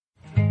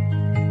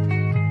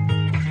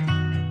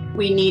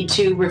We need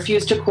to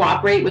refuse to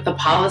cooperate with the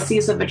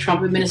policies of a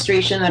Trump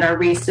administration that are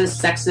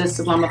racist, sexist,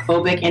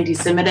 Islamophobic,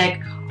 anti-Semitic,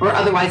 or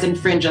otherwise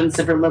infringe on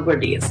civil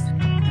liberties.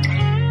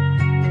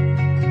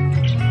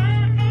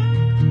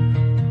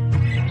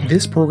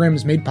 This program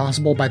is made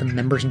possible by the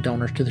members and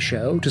donors to the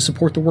show. To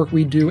support the work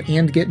we do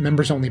and get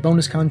members-only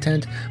bonus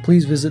content,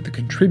 please visit the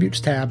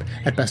Contributes tab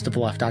at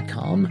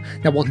bestoftheleft.com.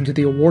 Now, welcome to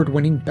the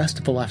award-winning Best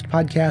of the Left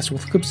podcast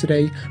with clips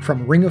today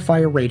from Ring of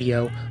Fire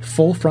Radio,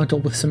 Full Frontal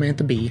with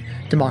Samantha Bee,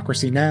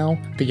 Democracy Now!,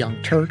 The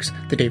Young Turks,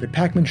 The David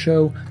Pakman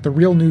Show, The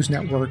Real News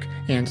Network,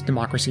 and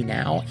Democracy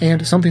Now!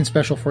 And something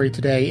special for you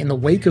today. In the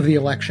wake of the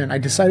election, I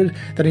decided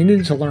that I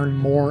needed to learn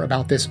more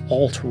about this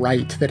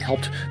alt-right that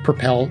helped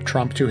propel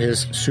Trump to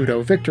his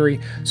pseudo-victory.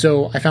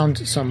 So I found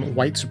some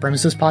white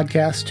supremacist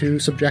podcasts to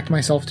subject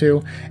myself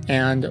to,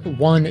 and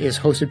one is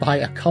hosted by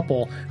a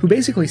couple who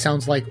basically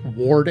sounds like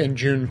Ward and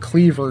June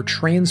Cleaver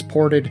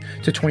transported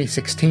to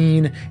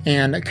 2016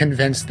 and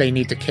convinced they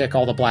need to kick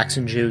all the blacks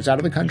and Jews out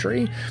of the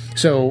country.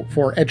 So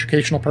for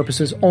educational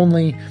purposes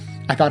only,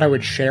 I thought I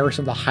would share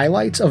some of the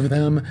highlights of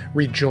them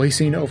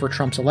rejoicing over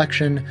Trump's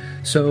election.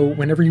 So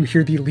whenever you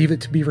hear the Leave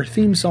It to Beaver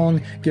theme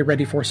song, get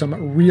ready for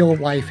some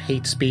real-life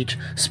hate speech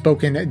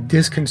spoken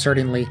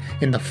disconcertingly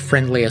in the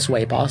friendliest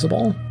way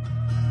possible.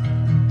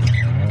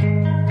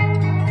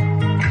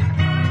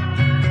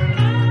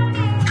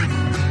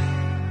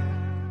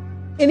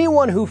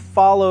 Anyone who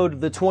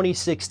followed the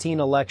 2016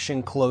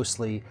 election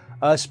closely,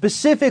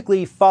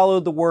 specifically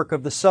followed the work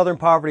of the Southern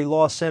Poverty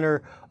Law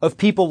Center, of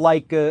people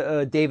like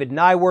David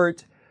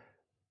Nywert,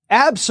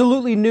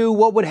 absolutely knew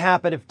what would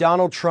happen if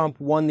Donald Trump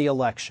won the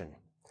election.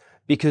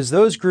 Because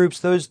those groups,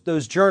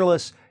 those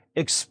journalists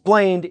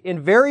explained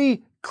in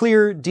very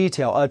clear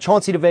detail.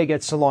 Chauncey DeVega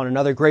at Salon,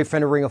 another great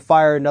friend of Ring of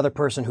Fire, another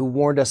person who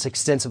warned us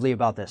extensively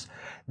about this.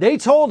 They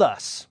told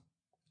us,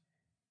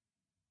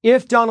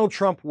 if Donald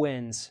Trump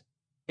wins,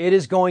 it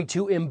is going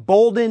to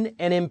embolden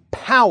and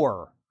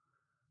empower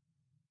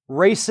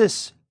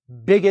racists,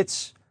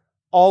 bigots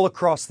all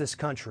across this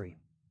country.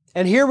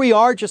 And here we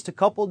are just a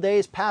couple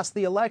days past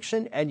the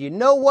election, and you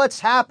know what's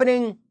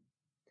happening?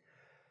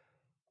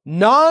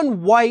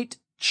 Non-white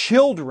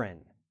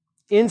children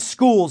in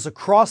schools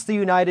across the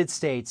United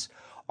States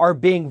are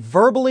being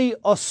verbally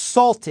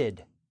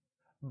assaulted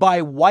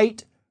by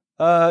white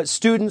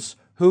students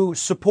who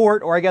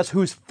support, or I guess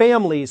whose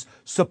families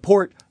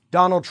support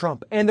Donald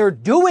Trump. And they're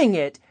doing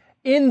it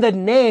in the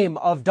name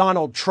of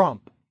Donald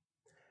Trump.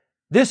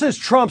 This is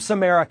Trump's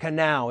America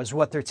now, is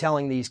what they're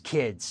telling these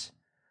kids.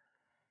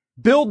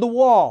 Build the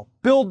wall,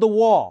 build the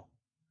wall.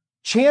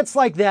 Chants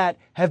like that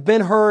have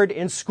been heard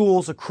in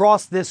schools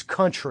across this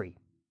country.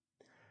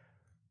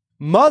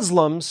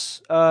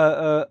 Muslims,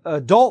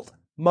 adult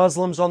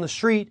Muslims on the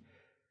street,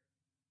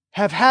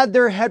 have had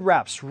their head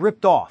wraps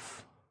ripped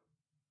off,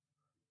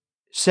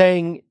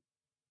 saying,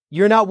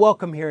 "You're not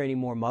welcome here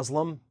anymore,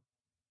 Muslim."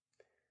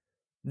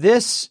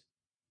 This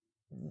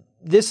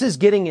is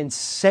getting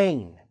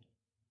insane.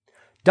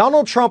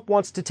 Donald Trump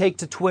wants to take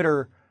to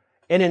Twitter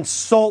and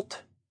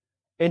insult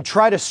and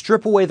try to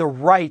strip away the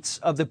rights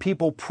of the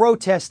people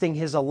protesting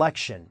his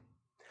election.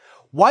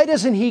 Why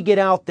doesn't he get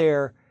out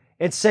there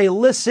and say,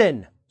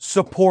 listen,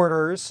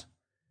 supporters,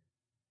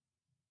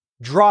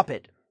 drop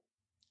it.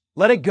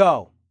 Let it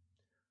go.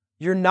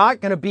 You're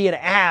not going to be an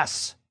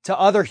ass to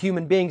other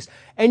human beings,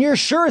 and you're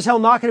sure as hell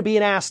not going to be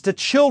an ass to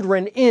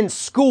children in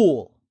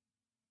school.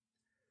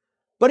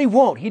 But he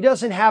won't. He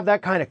doesn't have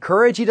that kind of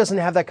courage. He doesn't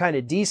have that kind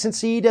of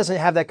decency. He doesn't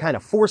have that kind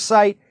of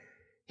foresight.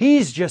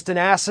 He's just an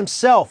ass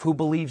himself who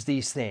believes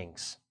these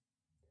things.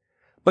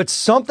 But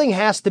something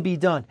has to be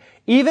done.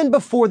 Even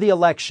before the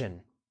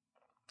election,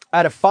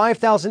 out of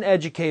 5,000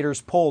 educators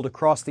polled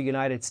across the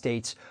United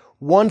States,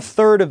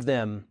 1/3 of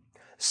them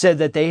said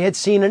that they had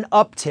seen an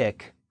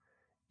uptick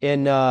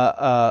in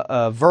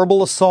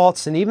verbal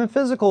assaults and even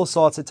physical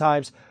assaults at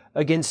times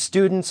against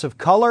students of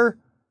color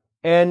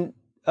and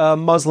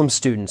Muslim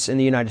students in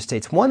the United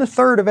States.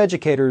 1/3 of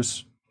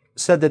educators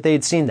said that they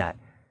had seen that.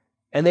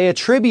 And they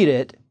attribute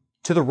it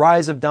to the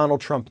rise of Donald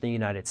Trump in the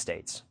United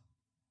States.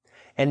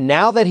 And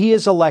now that he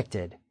is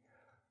elected,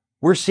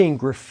 we're seeing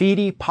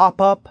graffiti pop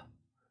up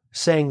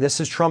saying this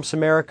is Trump's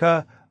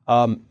America.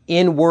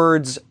 In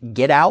words,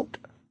 get out.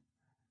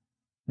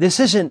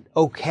 This isn't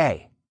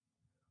okay.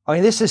 I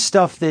mean, this is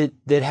stuff that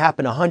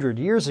happened 100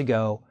 years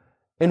ago,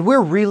 and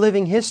we're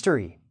reliving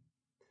history.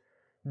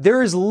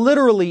 There is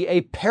literally a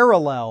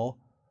parallel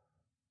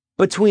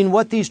between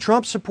what these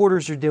Trump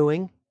supporters are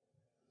doing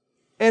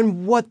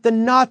and what the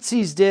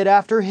Nazis did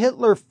after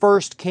Hitler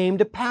first came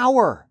to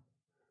power.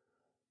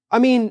 I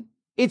mean,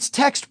 it's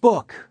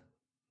textbook.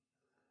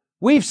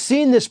 We've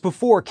seen this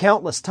before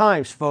countless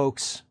times,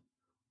 folks.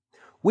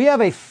 We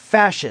have a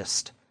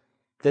fascist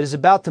that is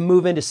about to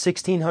move into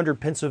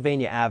 1600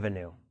 Pennsylvania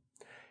Avenue.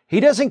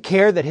 He doesn't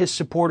care that his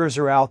supporters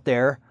are out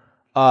there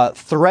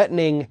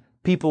threatening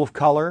people of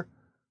color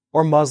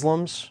or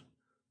Muslims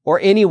or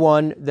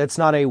anyone that's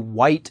not a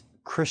white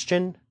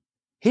Christian.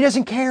 He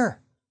doesn't care.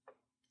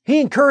 He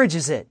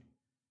encourages it.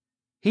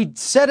 He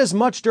said as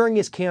much during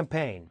his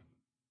campaign.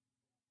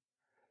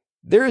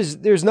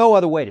 There's no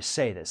other way to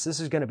say this. This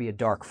is going to be a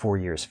dark 4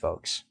 years,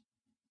 folks.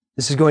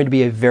 This is going to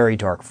be a very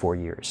dark 4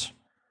 years.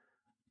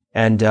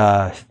 And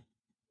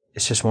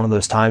it's just one of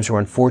those times where,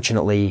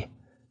 unfortunately,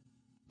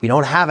 we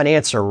don't have an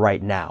answer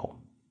right now.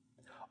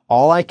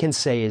 All I can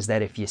say is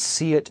that if you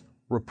see it,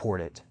 report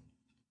it.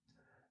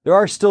 There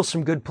are still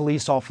some good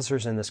police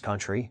officers in this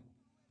country.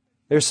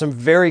 There's some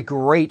very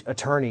great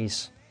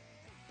attorneys.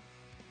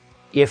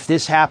 If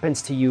this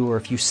happens to you, or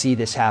if you see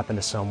this happen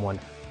to someone,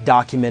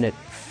 document it,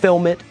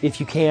 film it if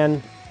you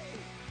can,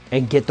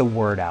 and get the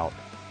word out.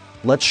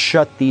 Let's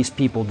shut these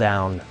people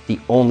down the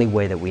only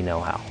way that we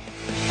know how.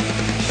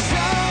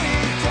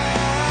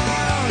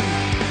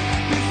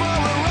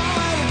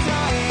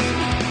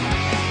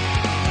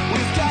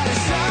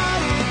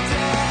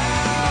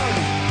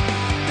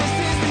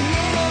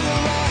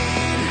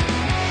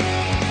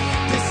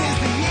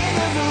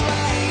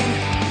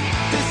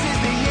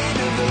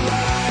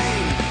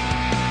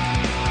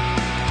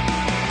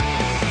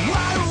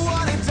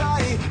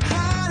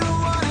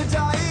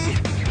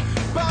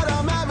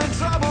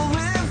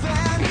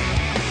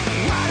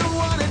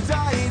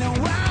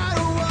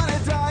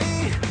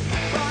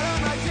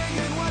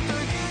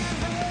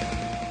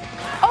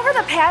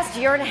 Past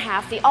year and a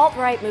half, the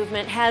alt-right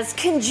movement has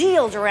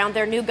congealed around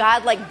their new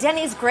god like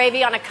Denny's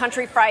gravy on a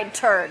country fried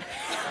turd.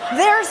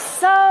 They're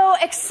so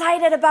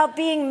excited about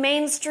being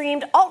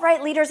mainstreamed.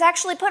 Alt-right leaders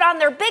actually put on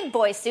their big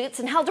boy suits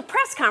and held a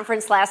press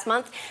conference last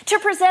month to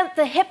present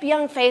the hip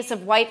young face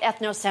of white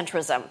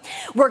ethnocentrism.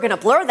 We're going to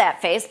blur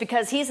that face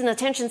because he's an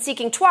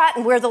attention-seeking twat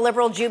and we're the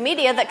liberal Jew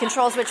media that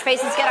controls which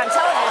faces get on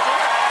television.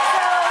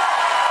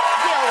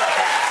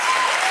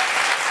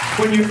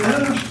 So, deal with it.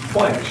 When you ask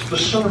whites to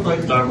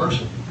celebrate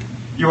diversity,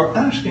 you are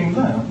asking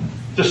them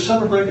to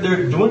celebrate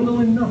their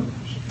dwindling numbers.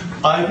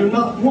 I do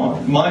not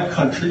want my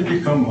country to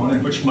become one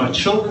in which my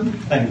children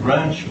and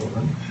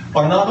grandchildren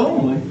are not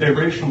only a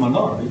racial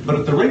minority, but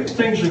at the rate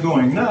things are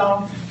going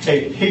now,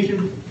 a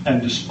hated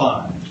and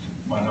despised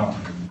minority.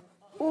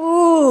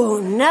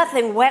 Ooh,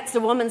 nothing wets a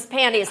woman's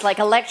panties like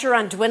a lecture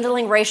on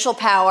dwindling racial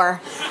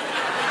power.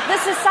 The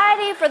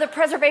Society for the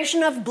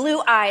Preservation of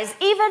Blue Eyes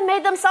even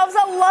made themselves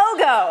a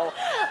logo.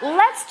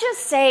 Let's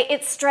just say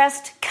it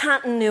stressed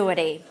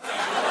continuity.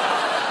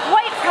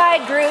 White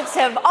pride groups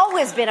have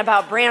always been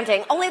about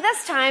branding, only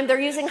this time they're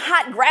using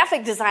hot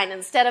graphic design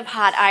instead of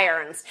hot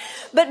irons.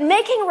 But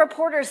making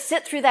reporters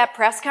sit through that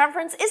press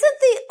conference isn't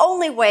the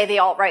only way the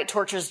alt-right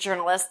tortures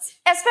journalists,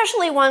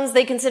 especially ones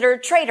they consider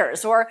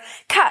traitors or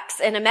cucks,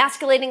 an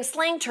emasculating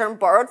slang term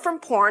borrowed from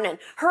porn and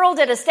hurled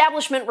at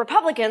establishment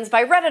Republicans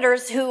by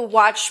Redditors who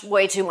watch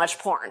way too much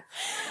porn.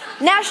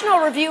 National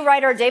Review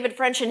writer David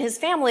French and his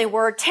family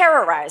were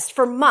terrorized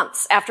for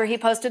months after he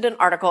posted an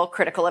article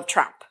critical of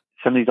Trump.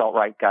 Some of these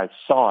alt-right guys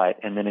saw it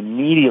and then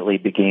immediately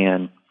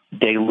began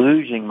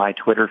deluging my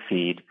Twitter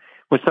feed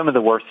with some of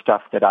the worst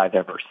stuff that I've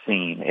ever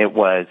seen. It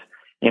was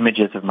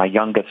images of my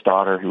youngest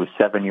daughter, who was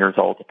 7 years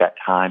old at that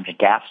time, in a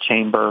gas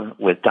chamber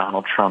with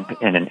Donald Trump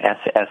in an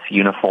SS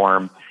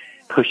uniform,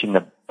 pushing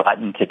the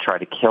button to try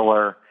to kill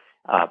her,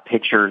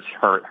 pictures,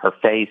 her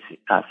face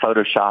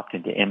photoshopped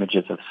into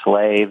images of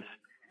slaves,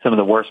 some of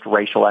the worst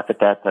racial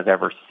epithets I've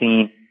ever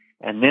seen.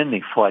 And then the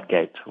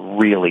floodgates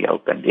really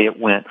opened. It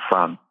went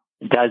from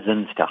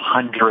dozens to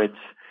hundreds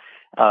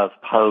of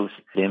posts,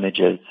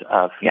 images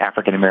of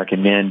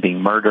African-American men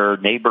being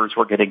murdered. Neighbors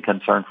were getting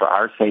concerned for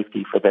our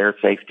safety, for their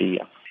safety.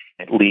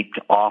 It leaked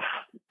off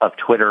of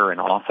Twitter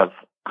and off of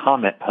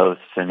comment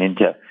posts and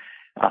into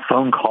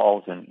phone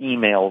calls and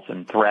emails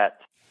and threats.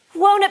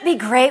 Won't it be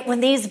great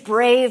when these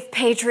brave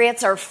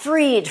patriots are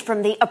freed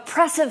from the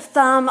oppressive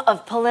thumb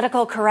of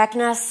political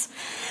correctness?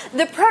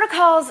 The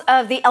protocols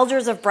of the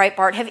elders of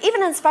Breitbart have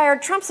even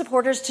inspired Trump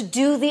supporters to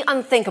do the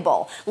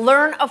unthinkable,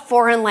 learn a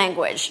foreign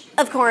language.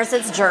 Of course,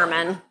 it's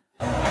German.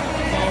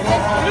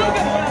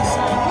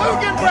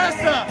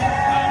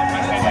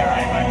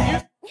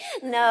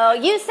 No,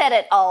 you said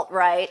it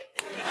alt-right.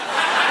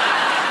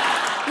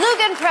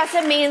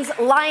 Lügenpresse means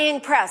lying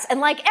press, and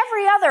like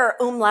every other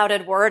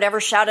umlauted word ever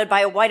shouted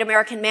by a white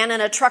American man in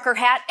a trucker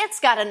hat,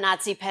 it's got a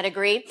Nazi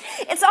pedigree.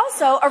 It's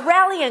also a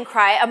rallying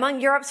cry among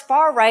Europe's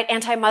far-right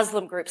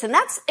anti-Muslim groups, and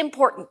that's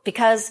important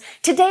because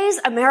today's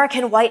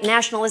American white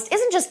nationalist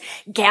isn't just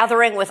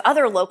gathering with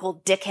other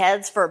local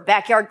dickheads for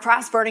backyard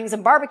cross-burnings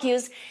and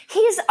barbecues.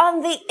 He's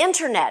on the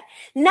internet,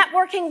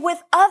 networking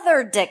with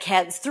other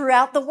dickheads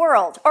throughout the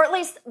world, or at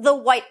least the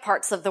white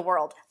parts of the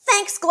world.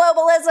 Thanks,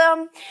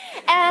 globalism.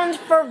 And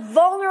for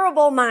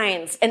vulnerable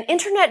minds, an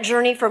internet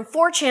journey from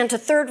 4chan to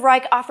Third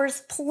Reich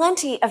offers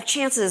plenty of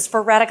chances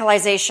for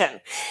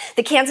radicalization.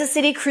 The Kansas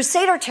City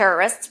Crusader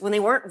terrorists, when they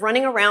weren't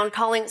running around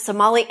calling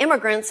Somali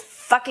immigrants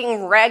fucking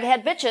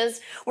raghead bitches,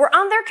 were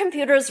on their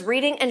computers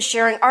reading and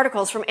sharing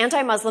articles from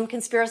anti-Muslim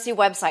conspiracy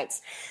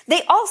websites.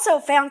 They also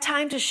found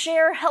time to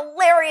share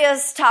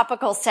hilarious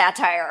topical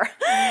satire.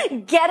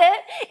 Get it?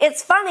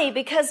 It's funny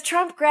because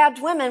Trump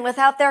grabbed women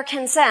without their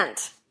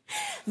consent.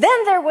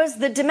 Then there was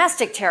the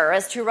domestic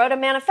terrorist who wrote a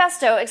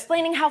manifesto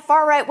explaining how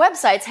far-right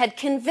websites had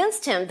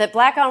convinced him that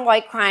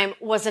black-on-white crime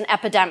was an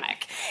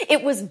epidemic.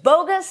 It was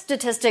bogus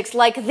statistics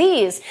like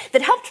these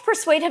that helped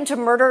persuade him to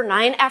murder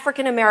 9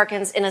 African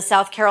Americans in a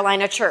South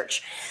Carolina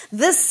church.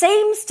 The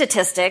same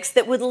statistics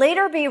that would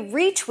later be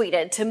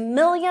retweeted to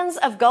millions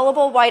of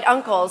gullible white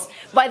uncles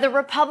by the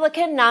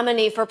Republican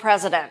nominee for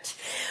president.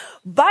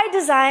 By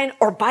design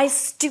or by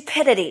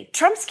stupidity,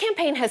 Trump's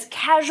campaign has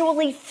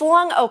casually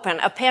flung open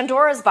a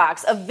Pandora's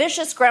box of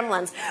vicious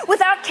gremlins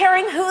without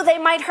caring who they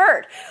might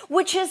hurt,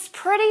 which is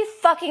pretty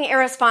fucking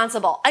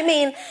irresponsible. I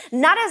mean,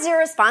 not as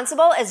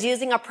irresponsible as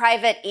using a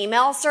private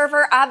email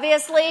server,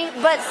 obviously,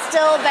 but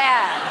still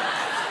bad.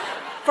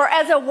 For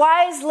as a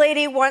wise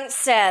lady once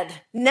said,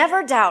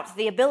 never doubt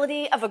the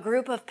ability of a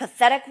group of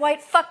pathetic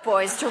white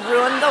fuckboys to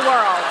ruin the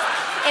world.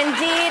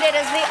 Indeed, it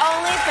is the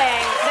only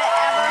thing that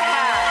ever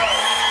has.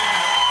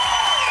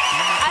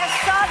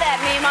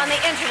 That meme on the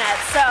internet,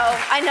 so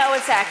I know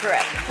it's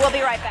accurate. We'll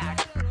be right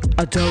back.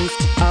 A dose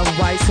of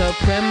white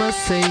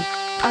supremacy.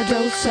 A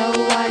dose of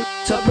white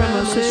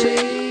supremacy.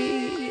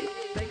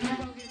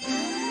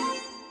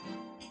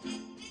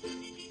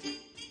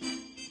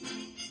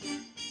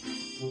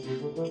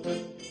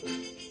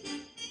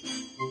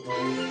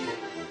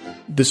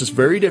 This is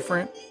very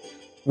different.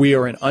 We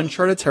are in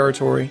uncharted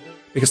territory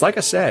because, like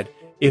I said,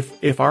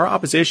 if our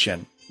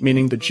opposition,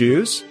 meaning the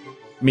Jews,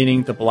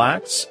 meaning the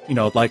blacks,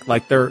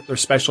 like their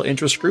special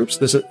interest groups.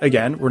 This is,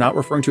 again, we're not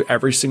referring to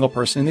every single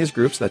person in these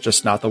groups. That's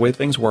just not the way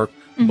things work.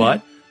 Mm-hmm.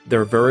 But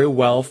they're very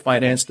well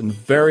financed and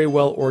very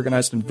well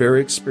organized and very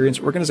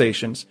experienced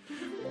organizations.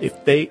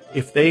 If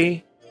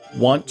they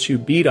want to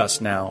beat us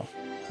now,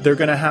 they're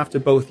going to have to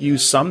both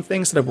use some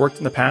things that have worked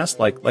in the past,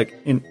 like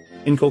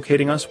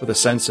inculcating us with a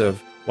sense of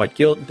white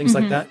guilt and things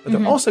like that. But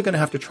they're also going to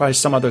have to try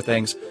some other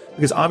things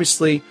because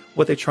obviously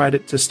what they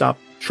tried to stop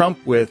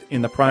Trump with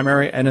in the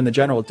primary and in the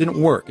general didn't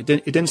work. It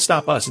didn't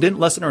stop us. It didn't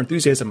lessen our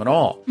enthusiasm at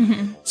all.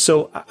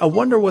 So I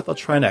wonder what they'll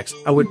try next.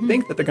 I would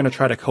think that they're going to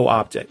try to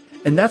co-opt it.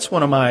 And that's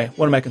one of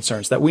my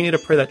concerns, that we need to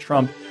pray that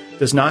Trump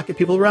does not get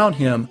people around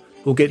him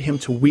who'll get him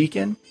to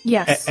weaken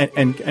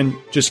and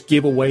just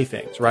give away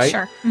things, right?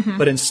 Sure.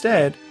 But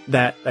instead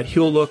that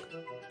he'll look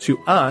to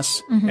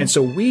us. And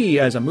so we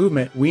as a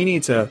movement, we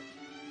need to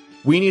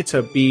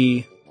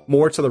be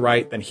more to the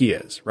right than he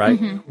is, right?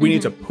 We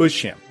need to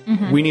push him.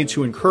 We need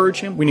to encourage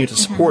him. We need to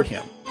support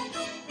him.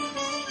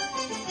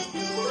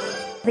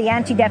 The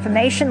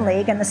Anti-Defamation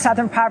League and the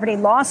Southern Poverty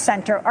Law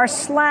Center are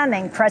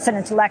slamming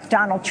President-elect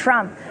Donald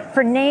Trump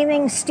for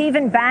naming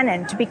Stephen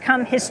Bannon to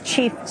become his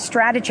chief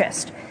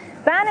strategist.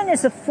 Bannon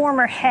is the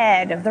former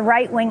head of the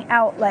right-wing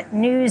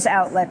news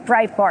outlet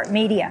Breitbart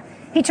Media.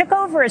 He took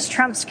over as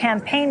Trump's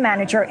campaign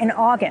manager in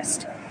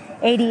August.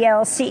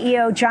 ADL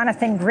CEO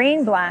Jonathan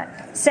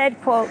Greenblatt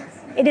said, quote,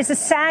 "It is a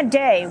sad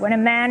day when a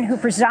man who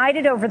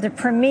presided over the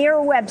premier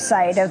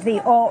website of the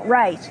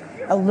alt-right,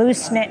 a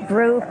loose-knit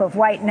group of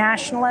white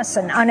nationalists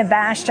and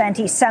unabashed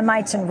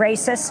anti-Semites and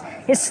racists,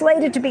 is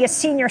slated to be a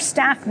senior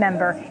staff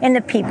member in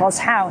the People's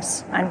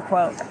House,"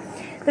 unquote.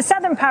 The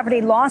Southern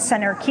Poverty Law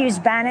Center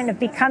accused Bannon of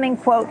becoming,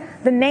 quote,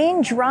 "the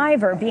main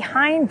driver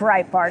behind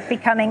Breitbart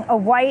becoming a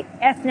white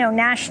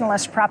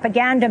ethno-nationalist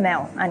propaganda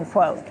mill,"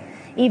 unquote.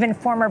 Even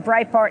former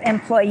Breitbart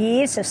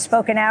employees have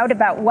spoken out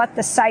about what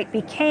the site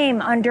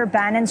became under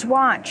Bannon's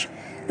watch.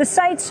 The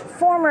site's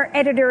former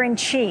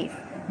editor-in-chief,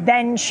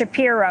 Ben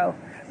Shapiro,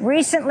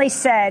 recently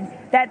said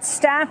that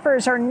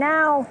staffers are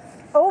now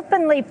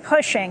openly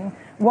pushing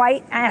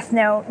white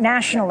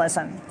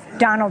ethno-nationalism.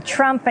 Donald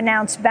Trump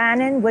announced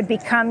Bannon would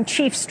become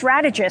chief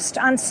strategist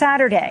on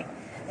Saturday.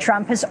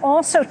 Trump has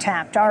also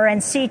tapped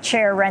RNC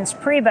chair Reince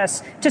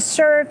Priebus to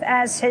serve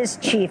as his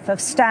chief of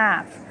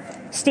staff.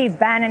 Steve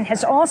Bannon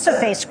has also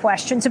faced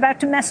questions about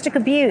domestic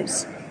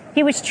abuse.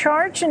 He was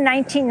charged in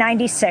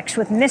 1996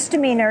 with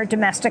misdemeanor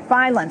domestic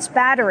violence,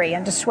 battery,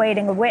 and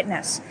dissuading a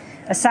witness.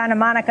 A Santa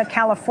Monica,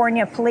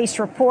 California police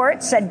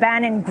report said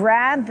Bannon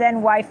grabbed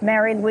then-wife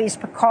Mary Louise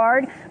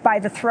Picard by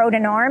the throat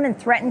and arm and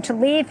threatened to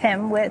leave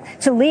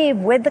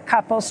with the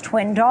couple's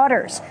twin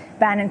daughters.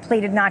 Bannon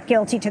pleaded not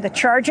guilty to the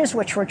charges,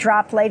 which were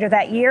dropped later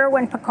that year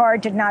when Picard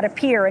did not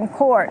appear in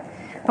court.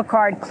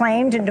 Picard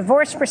claimed in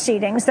divorce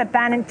proceedings that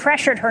Bannon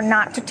pressured her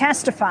not to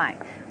testify.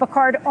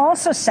 Picard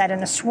also said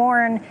in a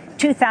sworn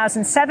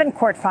 2007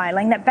 court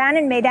filing that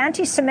Bannon made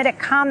anti-Semitic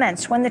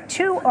comments when the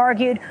two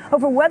argued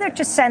over whether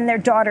to send their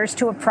daughters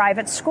to a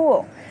private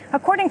school.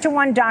 According to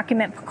one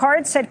document,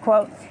 Picard said,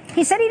 quote,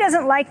 "He said he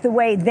doesn't like the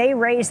way they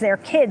raise their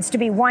kids to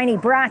be whiny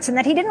brats and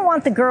that he didn't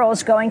want the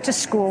girls going to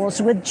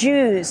schools with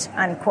Jews,"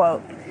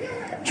 unquote.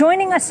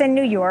 Joining us in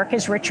New York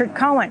is Richard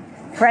Cohen,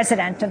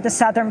 president of the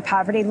Southern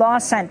Poverty Law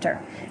Center.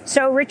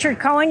 So, Richard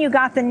Cohen, you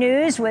got the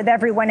news with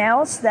everyone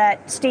else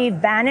that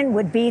Steve Bannon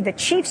would be the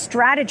chief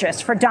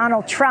strategist for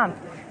Donald Trump.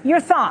 Your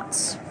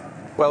thoughts?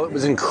 Well, it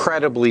was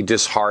incredibly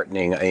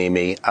disheartening,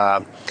 Amy.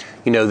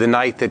 The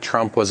night that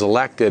Trump was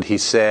elected, he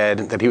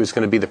said that he was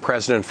going to be the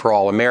president for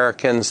all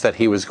Americans, that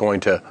he was going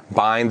to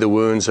bind the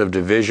wounds of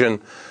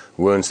division,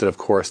 wounds that, of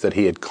course, that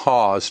he had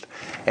caused.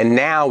 And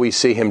now we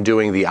see him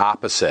doing the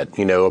opposite,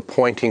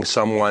 appointing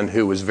someone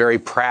who was very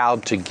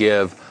proud to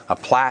give a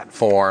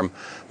platform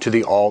to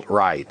the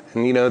alt-right.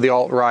 And, the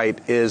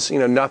alt-right is,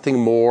 nothing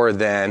more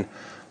than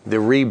the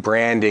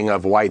rebranding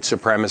of white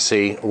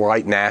supremacy,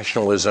 white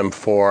nationalism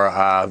for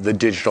the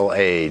digital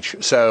age.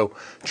 So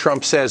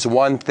Trump says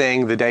one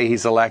thing the day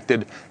he's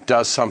elected,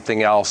 does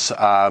something else,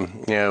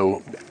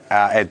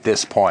 at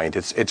this point.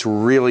 It's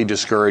really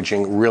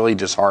discouraging, really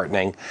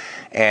disheartening,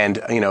 and,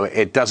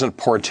 it doesn't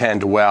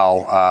portend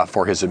well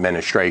for his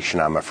administration,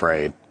 I'm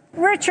afraid.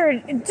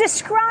 Richard,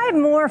 describe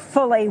more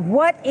fully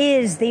what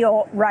is the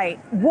alt-right?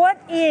 What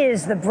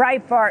is the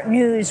Breitbart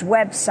News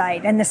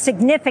website and the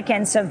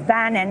significance of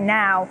Bannon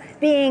now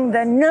being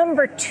the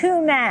number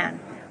 2 man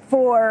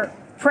for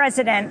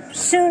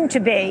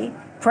soon-to-be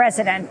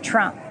President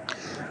Trump?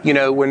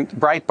 When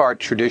Breitbart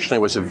traditionally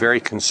was a very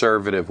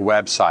conservative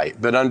website,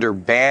 but under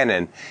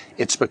Bannon,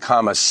 it's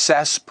become a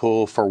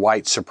cesspool for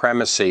white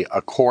supremacy,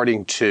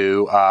 according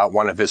to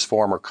one of his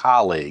former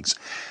colleagues.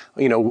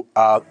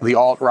 The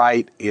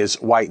alt-right is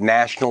white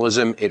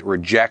nationalism. It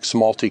rejects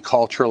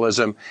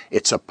multiculturalism.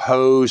 It's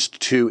opposed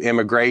to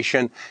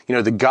immigration.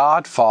 The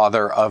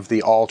godfather of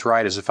the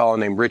alt-right is a fellow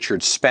named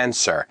Richard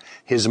Spencer.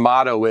 His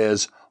motto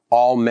is,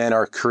 all men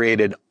are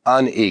created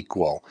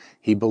unequal.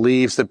 He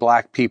believes that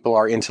black people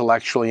are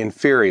intellectually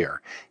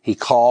inferior. He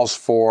calls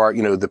for,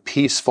 the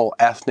peaceful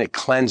ethnic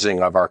cleansing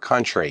of our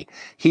country.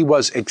 He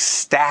was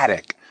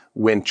ecstatic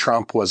when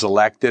Trump was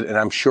elected, and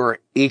I'm sure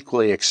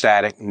equally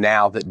ecstatic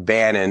now that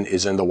Bannon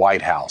is in the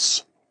White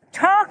House.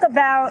 Talk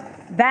about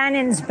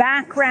Bannon's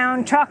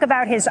background. Talk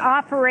about his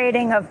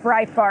operating of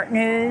Breitbart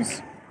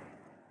News.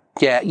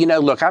 Yeah,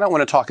 look, I don't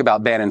want to talk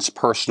about Bannon's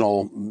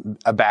personal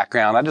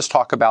background. I just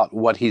talk about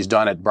what he's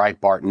done at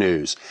Breitbart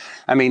News.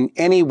 I mean,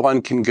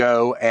 anyone can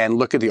go and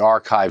look at the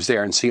archives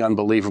there and see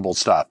unbelievable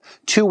stuff.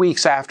 2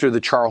 weeks after the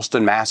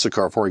Charleston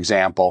massacre, for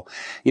example,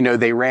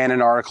 they ran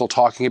an article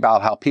talking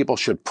about how people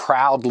should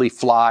proudly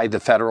fly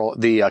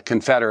the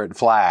Confederate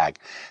flag.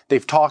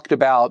 They've talked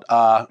about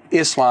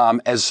Islam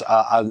as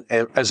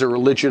a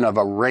religion of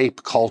a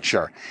rape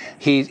culture.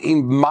 He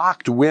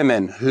mocked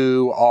women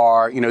who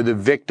are, the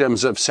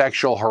victims of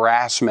sexual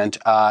harassment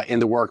in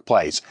the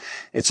workplace.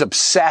 It's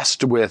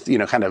obsessed with,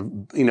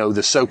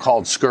 the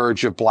so-called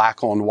scourge of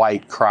black on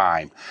white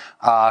crime.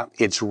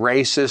 It's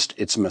racist,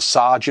 it's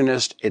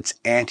misogynist, it's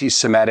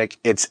anti-Semitic,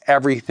 it's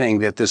everything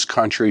that this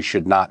country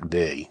should not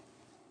be.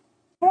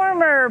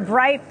 Former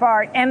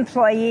Breitbart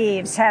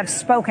employees have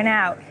spoken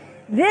out.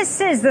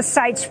 This is the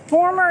site's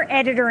former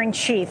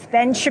editor-in-chief,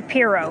 Ben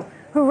Shapiro,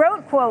 who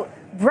wrote, quote,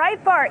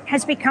 Breitbart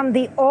has become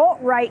the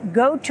alt-right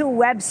go-to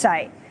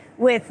website,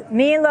 with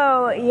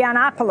Milo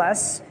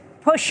Yiannopoulos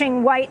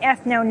pushing white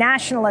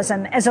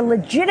ethno-nationalism as a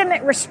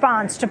legitimate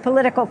response to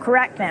political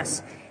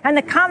correctness, and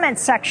the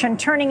comments section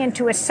turning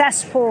into a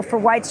cesspool for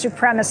white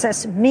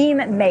supremacist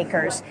meme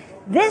makers.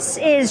 This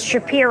is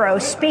Shapiro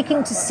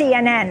speaking to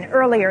CNN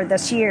earlier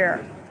this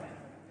year.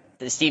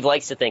 Steve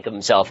likes to think of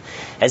himself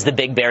as the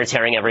big bear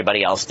tearing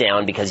everybody else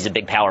down because he's a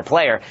big power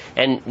player.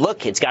 And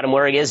look, it's got him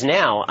where he is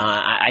now.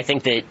 I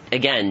think that,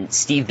 again,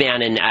 Steve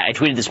Bannon, I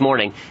tweeted this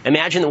morning,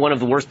 imagine that one of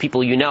the worst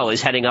people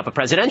is heading up a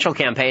presidential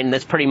campaign. And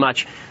that's pretty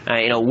much,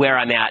 where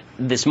I'm at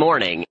this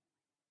morning.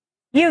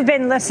 You've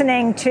been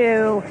listening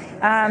to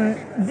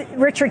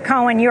Richard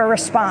Cohen, your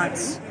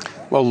response.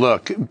 Well,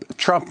 look,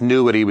 Trump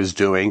knew what he was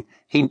doing.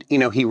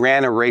 He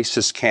ran a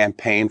racist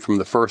campaign from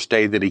the first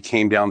day that he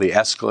came down the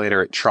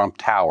escalator at Trump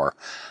Tower.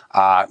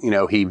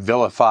 He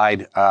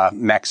vilified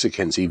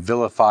Mexicans. He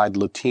vilified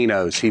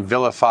Latinos. He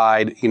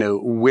vilified,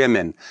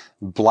 women,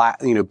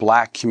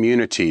 black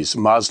communities,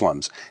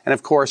 Muslims. And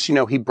of course,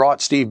 he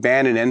brought Steve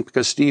Bannon in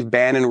because Steve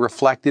Bannon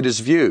reflected his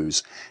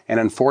views. And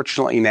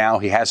unfortunately now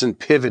he hasn't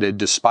pivoted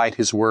despite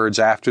his words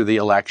after the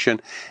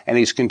election, and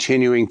he's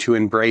continuing to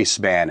embrace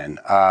Bannon.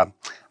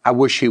 I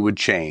wish he would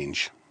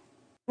change.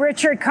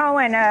 Richard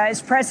Cohen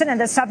is president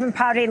of the Southern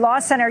Poverty Law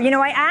Center.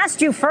 I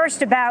asked you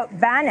first about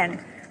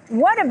Bannon.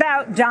 What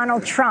about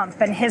Donald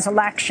Trump and his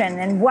election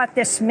and what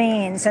this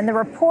means, and the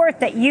report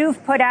that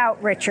you've put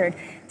out, Richard,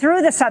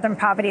 through the Southern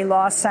Poverty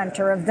Law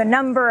Center of the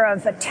number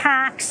of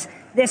attacks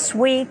this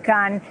week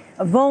on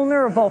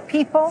vulnerable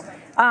people,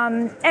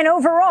 and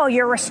overall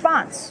your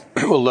response?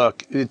 Well,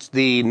 look,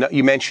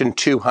 you mentioned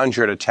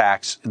 200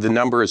 attacks. The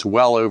number is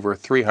well over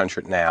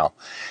 300 now.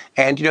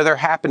 And, they're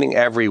happening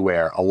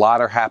everywhere. A lot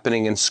are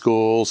happening in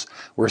schools.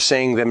 We're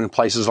seeing them in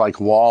places like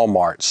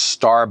Walmart,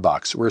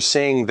 Starbucks. We're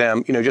seeing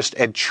them, just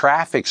at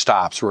traffic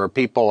stops where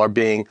people are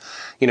being,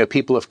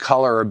 people of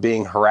color are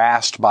being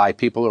harassed by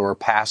people who are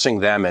passing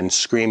them and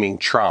screaming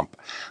Trump.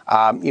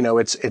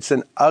 It's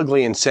an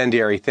ugly,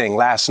 incendiary thing.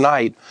 Last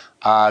night,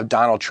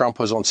 Donald Trump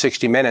was on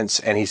 60 Minutes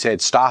and he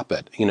said, stop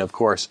it. Of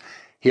course,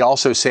 he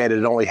also said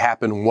it only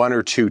happened 1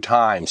 or 2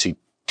 times. He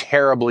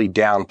terribly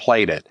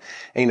downplayed it.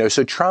 And,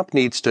 so Trump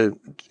needs to,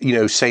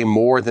 say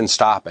more than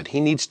stop it. He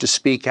needs to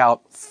speak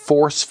out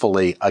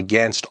forcefully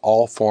against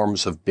all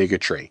forms of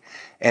bigotry.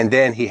 And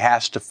then he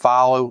has to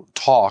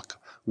talk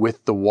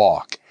with the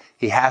walk.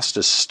 He has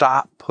to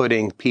stop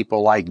putting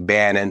people like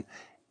Bannon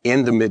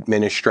in the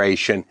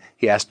administration.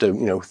 He has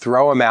to,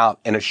 throw them out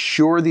and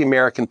assure the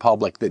American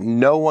public that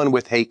no one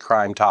with hate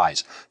crime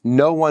ties,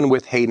 no one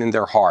with hate in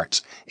their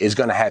hearts is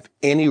going to have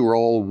any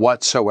role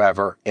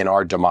whatsoever in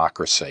our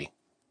democracy.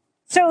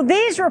 So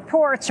these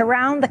reports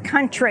around the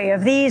country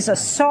of these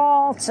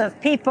assaults,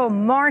 of people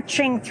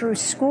marching through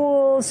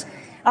schools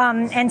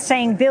and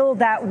saying, build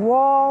that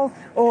wall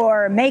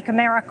or make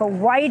America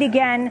white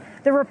again,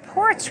 the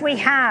reports we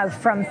have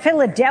from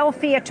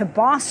Philadelphia to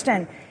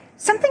Boston,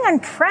 something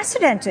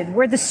unprecedented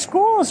where the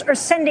schools are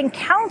sending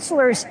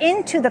counselors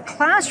into the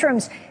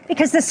classrooms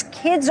because these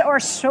kids are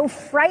so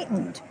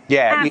frightened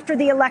after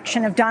the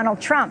election of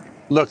Donald Trump.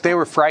 Look, they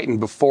were frightened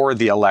before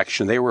the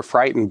election. They were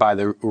frightened by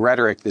the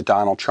rhetoric that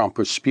Donald Trump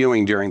was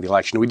spewing during the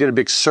election. We did a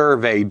big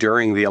survey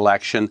during the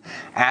election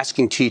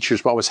asking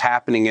teachers what was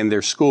happening in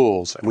their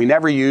schools. And we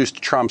never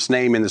used Trump's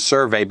name in the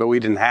survey, but we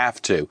didn't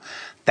have to.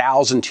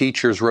 1,000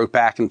 teachers wrote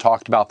back and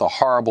talked about the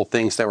horrible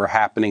things that were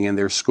happening in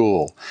their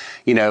school.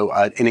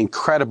 An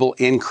incredible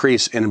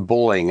increase in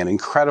bullying, an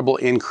incredible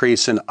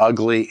increase in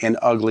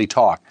ugly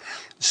talk.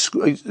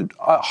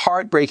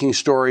 Heartbreaking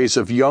stories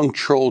of young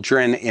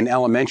children in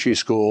elementary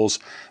schools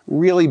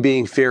really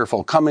being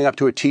fearful, coming up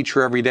to a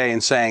teacher every day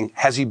and saying,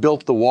 has he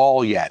built the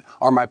wall yet?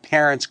 Are my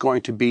parents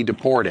going to be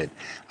deported?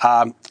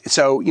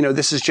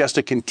 This is just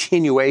a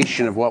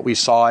continuation of what we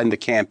saw in the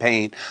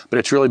campaign, but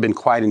it's really been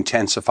quite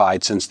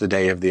intensified since the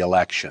day of the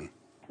election.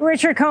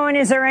 Richard Cohen,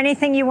 is there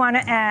anything you want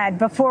to add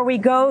before we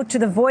go to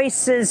the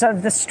voices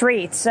of the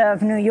streets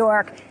of New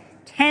York?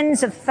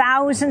 Tens of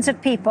thousands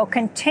of people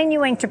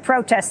continuing to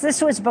protest. This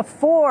was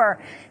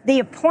before the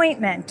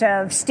appointment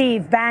of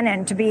Steve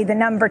Bannon to be the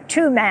number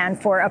 2 man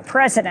for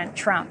President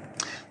Trump.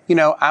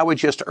 I would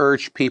just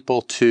urge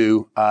people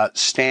to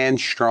stand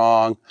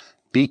strong,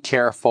 be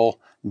careful,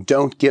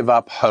 don't give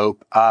up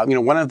hope.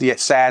 One of the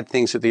sad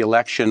things at the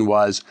election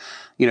was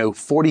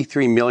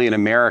 43 million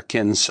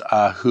Americans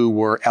who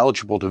were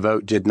eligible to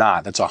vote did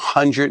not. That's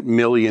 100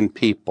 million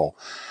people.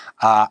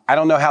 I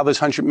don't know how those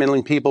 100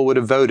 million people would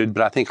have voted,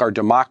 but I think our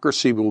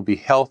democracy will be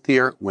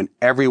healthier when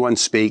everyone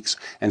speaks.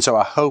 And so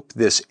I hope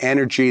this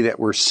energy that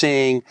we're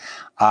seeing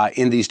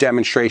in these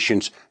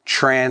demonstrations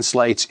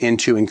translates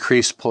into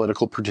increased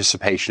political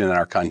participation in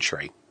our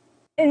country.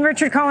 And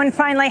Richard Cohen,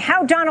 finally,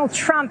 how Donald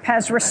Trump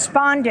has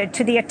responded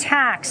to the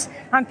attacks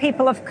on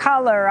people of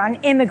color, on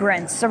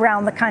immigrants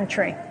around the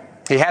country.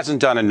 He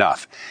hasn't done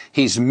enough.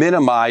 He's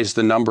minimized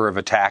the number of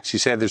attacks. He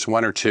said there's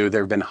 1 or 2.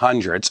 There have been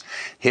hundreds.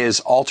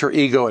 His alter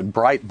ego at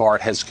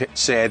Breitbart has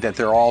said that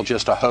they're all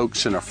just a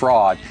hoax and a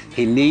fraud.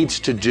 He needs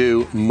to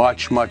do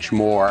much, much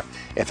more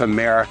if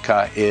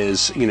America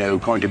is,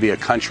 going to be a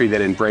country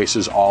that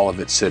embraces all of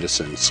its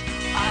citizens.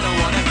 I don't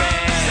want to be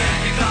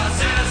Santa Claus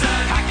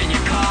citizen. How can you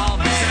call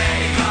me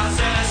Santa Claus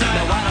citizen?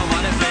 No, I don't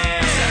want to be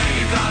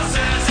Santa Claus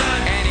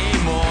citizen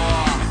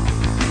anymore.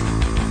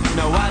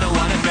 No, I don't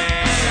want to be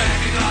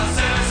Santa Claus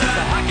citizen.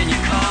 So how can you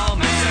call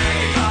me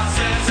Santa Claus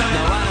citizen?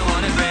 No, I don't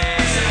want to be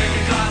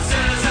Santa Claus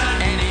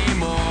citizen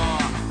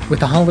anymore. With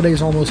the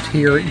holidays almost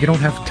here, you don't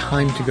have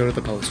time to go to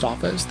the post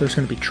office. There's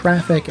going to be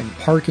traffic and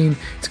parking.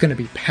 It's going to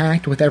be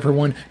packed with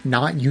everyone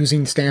not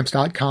using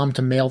Stamps.com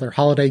to mail their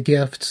holiday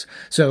gifts.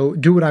 So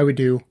do what I would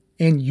do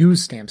and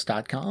use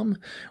Stamps.com.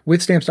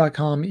 With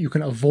Stamps.com, you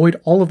can avoid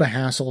all of the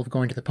hassle of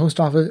going to the post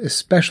office,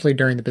 especially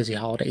during the busy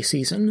holiday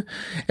season.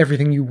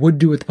 Everything you would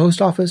do at the post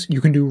office,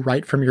 you can do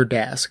right from your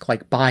desk,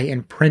 like buy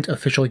and print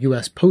official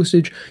U.S.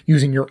 postage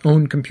using your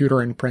own computer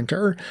and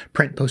printer,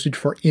 print postage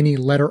for any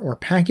letter or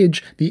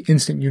package the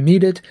instant you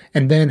need it,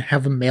 and then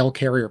have a mail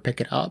carrier pick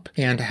it up.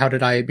 And how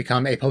did I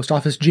become a post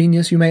office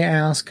genius, you may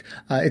ask?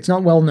 It's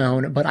not well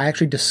known, but I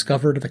actually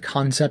discovered the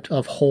concept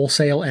of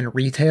wholesale and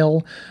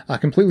retail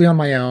completely on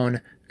my own,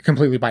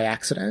 completely by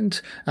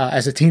accident.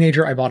 As a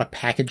teenager, I bought a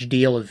package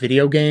deal of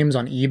video games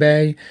on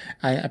eBay.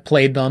 I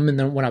played them, and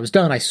then when I was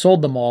done, I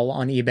sold them all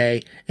on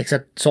eBay,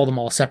 except sold them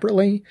all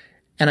separately,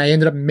 and I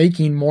ended up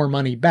making more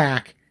money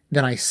back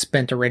than I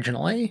spent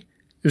originally.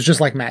 It was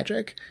just like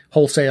magic.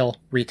 Wholesale,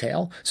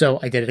 retail. So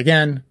I did it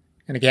again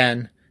and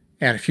again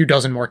and a few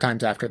dozen more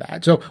times after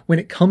that. So when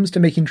it comes to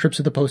making trips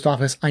to the post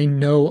office, I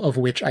know of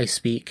which I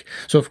speak.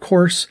 So of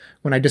course,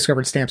 when I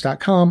discovered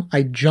Stamps.com,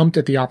 I jumped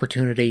at the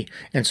opportunity,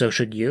 and so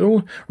should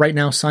you. Right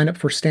now, sign up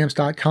for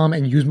Stamps.com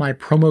and use my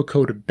promo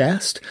code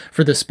BEST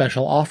for this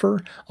special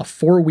offer, a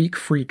 4-week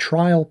free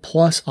trial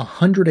plus a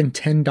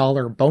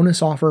 $110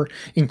 bonus offer,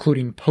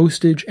 including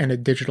postage and a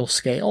digital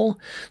scale.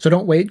 So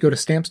don't wait, go to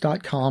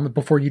Stamps.com.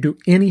 Before you do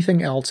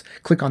anything else,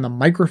 click on the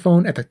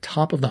microphone at the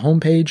top of the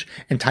homepage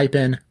and type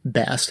in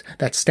BEST.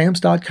 That's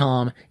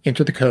Stamps.com,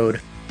 enter the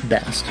code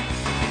BEST.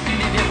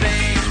 And if you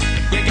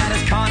think you got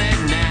us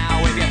cornered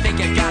now, if you think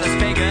you got us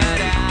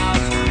figured out,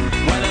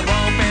 well, it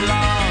won't be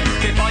long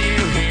before you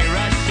hear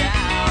us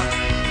shout.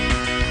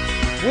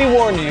 We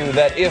warned you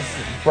that if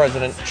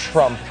President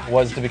Trump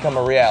was to become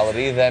a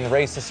reality, then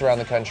racists around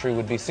the country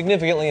would be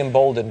significantly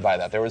emboldened by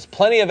that. There was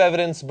plenty of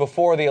evidence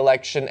before the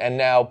election and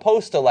now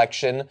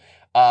post-election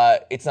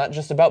It's not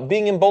just about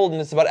being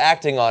emboldened, it's about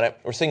acting on it.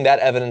 We're seeing that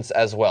evidence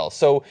as well.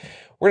 So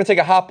we're going to take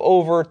a hop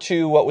over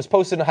to what was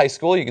posted in high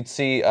school. You can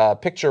see a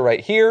picture right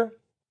here.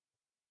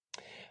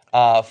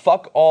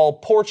 Fuck all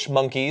porch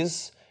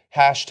monkeys,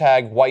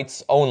 hashtag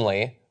whites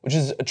only, which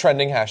is a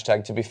trending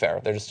hashtag, to be fair.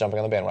 They're just jumping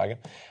on the bandwagon.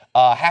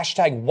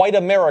 Hashtag white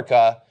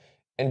America.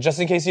 And just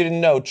in case you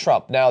didn't know,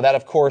 Trump. Now, that,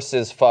 of course,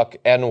 is fuck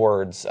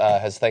N-words,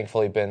 has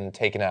thankfully been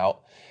taken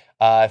out.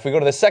 If we go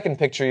to the second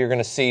picture, you're going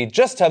to see,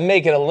 just to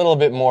make it a little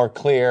bit more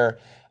clear,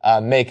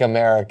 make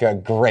America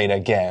great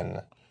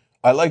again.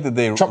 I like that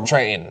they... Trump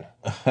train.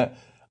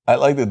 I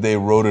like that they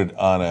wrote it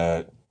on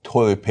a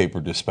toilet paper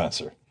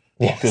dispenser.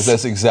 Yes. Because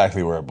that's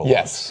exactly where it belongs.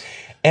 Yes.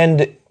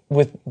 And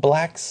with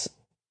blacks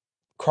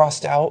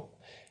crossed out,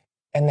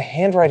 and the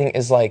handwriting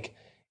is like,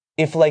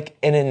 if like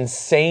an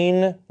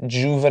insane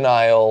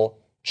juvenile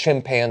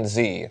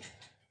chimpanzee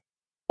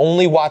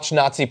only watched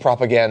Nazi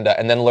propaganda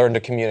and then learned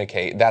to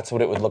communicate, that's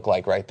what it would look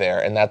like right there.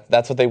 And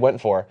that's what they went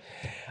for.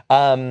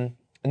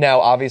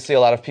 Now, obviously, a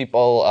lot of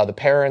people, the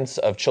parents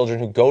of children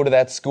who go to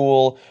that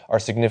school are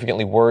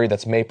significantly worried.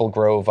 That's Maple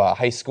Grove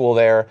High School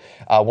there.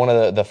 One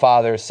of the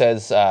fathers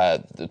says,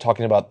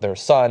 talking about their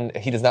son,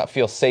 he does not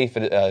feel safe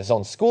at his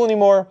own school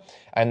anymore.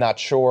 I'm not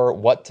sure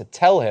what to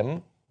tell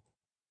him.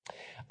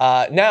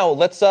 Now,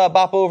 let's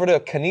bop over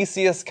to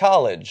Canisius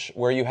College,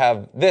 where you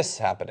have this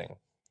happening.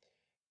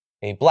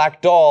 A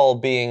black doll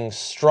being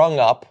strung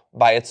up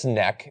by its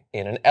neck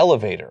in an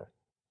elevator.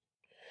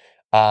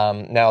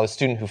 Now, the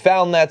student who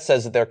found that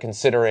says that they're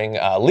considering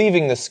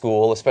leaving the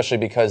school, especially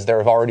because there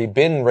have already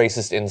been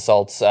racist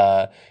insults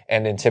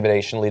and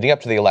intimidation leading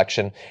up to the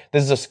election.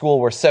 This is a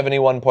school where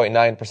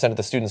 71.9% of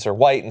the students are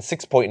white and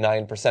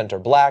 6.9% are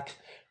black.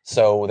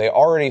 So they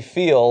already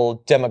feel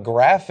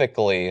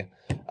demographically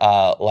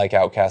like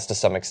outcasts to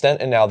some extent,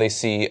 and now they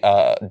see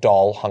a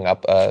doll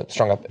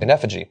strung up in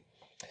effigy.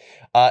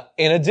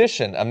 In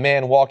addition, a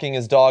man walking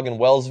his dog in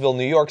Wellsville,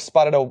 New York,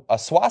 spotted a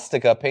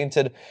swastika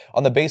painted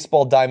on the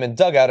baseball diamond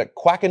dugout at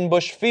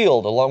Quackenbush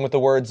Field, along with the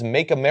words,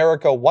 "Make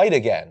America White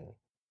Again."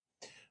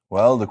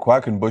 Well, the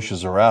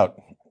Quackenbushes are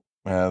out.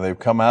 They've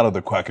come out of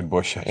the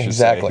Quackenbush, I should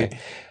Exactly.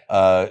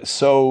 say.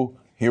 So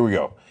here we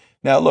go.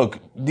 Now, look,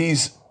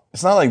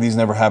 it's not like these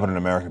never happened in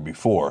America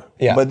before,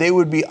 but they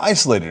would be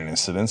isolated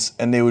incidents,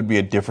 and they would be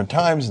at different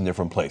times in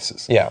different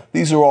places. Yeah.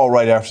 These are all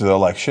right after the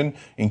election.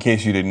 In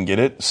case you didn't get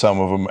it, some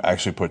of them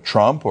actually put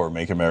Trump or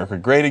Make America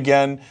Great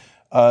Again.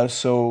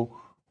 So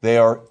they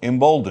are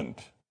emboldened.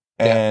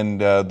 And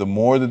the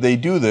more that they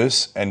do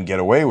this and get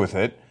away with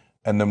it,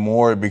 and the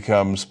more it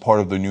becomes part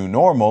of the new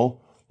normal,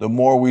 the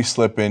more we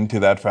slip into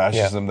that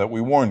fascism that we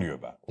warned you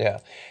about. Yeah.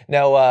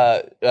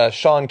 Now,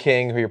 Sean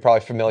King, who you're probably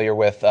familiar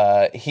with,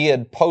 he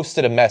had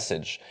posted a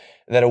message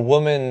that a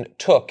woman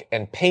took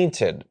and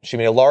painted. She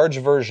made a large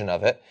version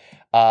of it.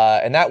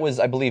 And that was,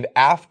 I believe,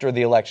 after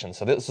the election.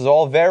 So this is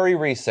all very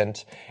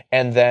recent.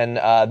 And then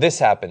this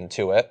happened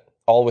to it,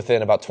 all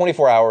within about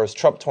 24 hours,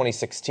 Trump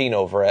 2016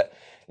 over it.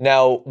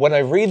 Now, when I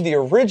read the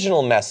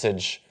original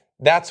message,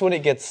 that's when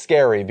it gets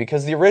scary,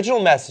 because the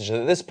original message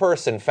that this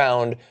person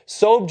found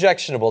so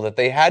objectionable that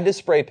they had to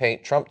spray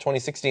paint Trump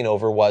 2016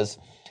 over was,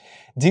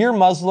 "Dear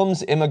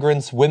Muslims,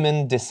 immigrants,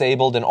 women,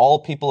 disabled, and all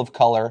people of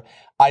color,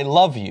 I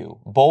love you,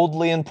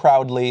 boldly and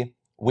proudly.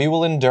 We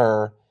will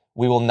endure.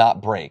 We will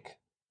not break."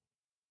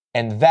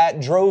 And that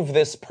drove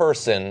this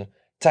person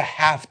to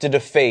have to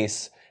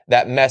deface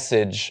that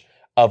message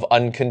of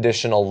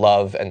unconditional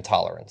love and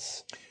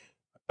tolerance.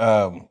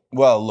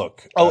 Well,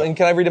 look. And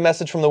can I read a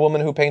message from the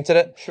woman who painted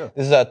it? Sure.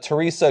 This is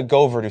Teresa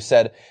Govert, who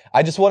said,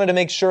 "I just wanted to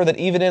make sure that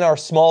even in our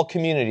small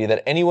community,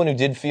 that anyone who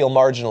did feel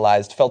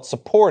marginalized felt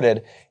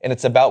supported, and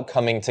it's about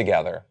coming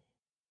together."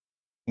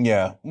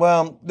 Yeah,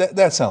 well,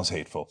 that sounds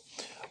hateful.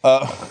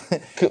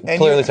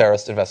 Clearly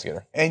terrorist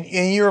investigator. And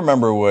you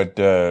remember what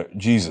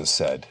Jesus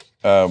said.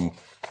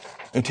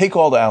 Take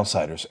all the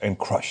outsiders and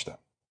crush them.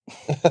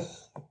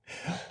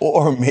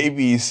 Or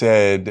maybe he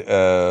said,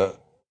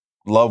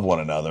 love one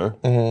another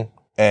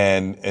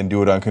and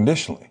do it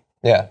unconditionally.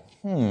 Yeah.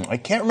 I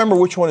can't remember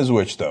which one is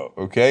which, though,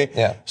 okay?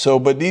 Yeah. So,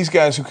 but these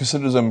guys who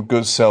consider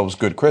themselves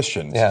good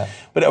Christians,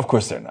 but of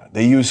course they're not.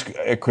 They use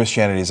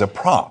Christianity as a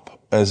prop,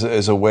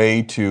 as a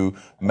way to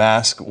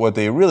mask what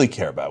they really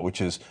care about, which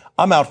is,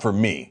 I'm out for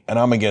me, and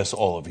I'm against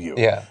all of you.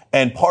 Yeah.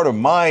 And part of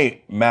my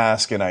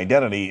mask and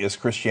identity is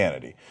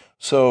Christianity.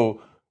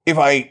 So if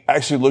I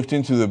actually looked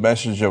into the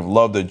message of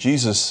love that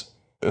Jesus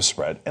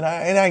spread, and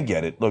I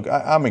get it. Look,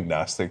 I'm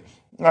agnostic.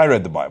 I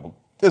read the Bible.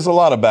 There's a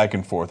lot of back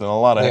and forth and a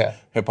lot of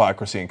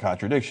hypocrisy and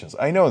contradictions.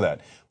 I know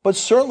that. But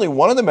certainly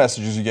one of the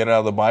messages you get out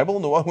of the Bible,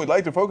 and the one we'd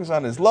like to focus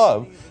on, is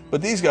love.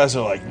 But these guys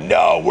are like,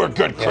 no, we're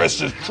good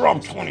Christians.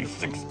 Trump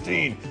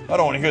 2016. I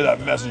don't want to hear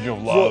that message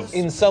of love. Well,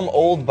 in some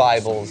old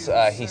Bibles,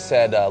 he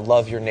said,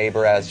 love your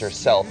neighbor as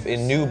yourself.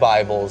 In new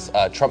Bibles,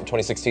 Trump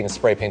 2016 is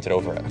spray painted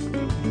over it.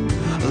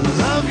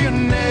 Love your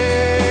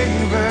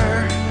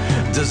neighbor.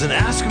 Doesn't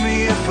ask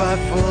me if I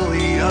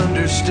fully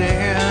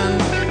understand.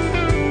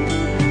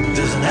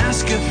 Doesn't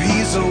ask if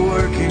he's a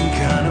working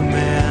kind of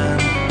man.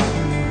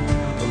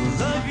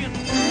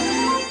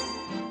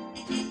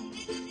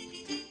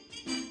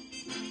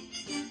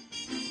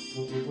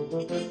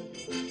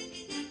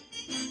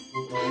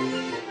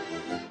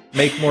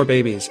 Make more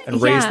babies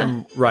and raise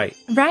them right.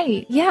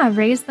 Right. Yeah.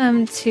 Raise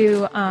them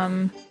to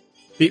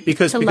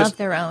because love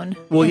their own.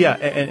 Well, yeah.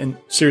 And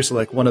seriously,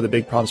 like one of the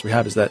big problems we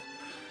have is that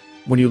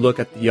when you look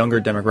at the younger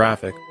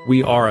demographic,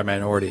 we are a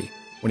minority.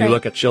 When you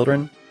look at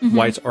children,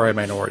 whites are a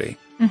minority.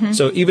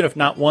 So even if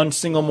not one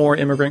single more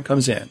immigrant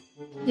comes in,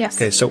 yes.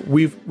 Okay, so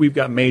we've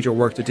got major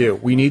work to do.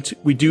 We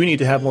do need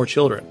to have more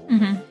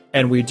children,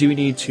 and we do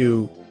need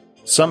to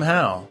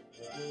somehow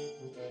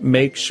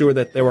make sure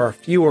that there are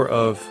fewer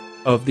of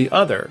the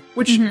other.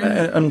 Which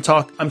I'm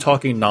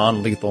talking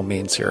non-lethal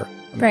means here.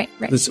 Right.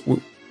 This,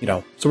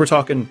 so we're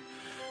talking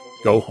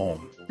go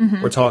home.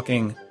 We're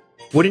talking.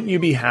 Wouldn't you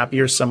be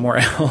happier somewhere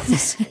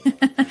else?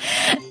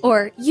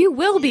 Or you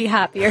will be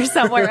happier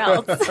somewhere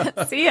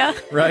else. See ya.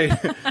 Right.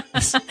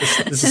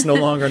 This is no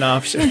longer an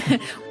option.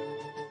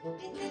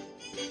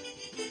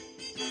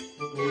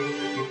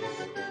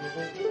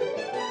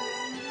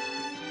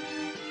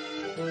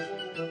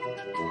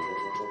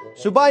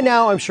 So by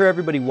now, I'm sure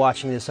everybody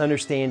watching this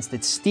understands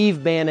that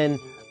Steve Bannon,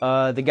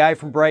 the guy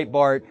from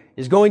Breitbart,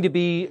 is going to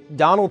be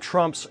Donald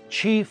Trump's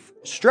chief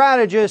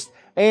strategist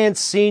and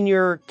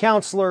senior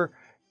counselor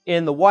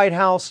in the White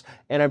House.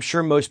 And I'm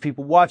sure most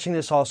people watching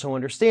this also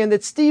understand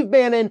that Steve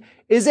Bannon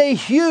is a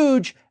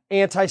huge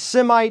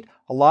anti-Semite.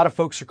 A lot of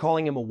folks are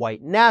calling him a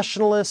white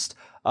nationalist.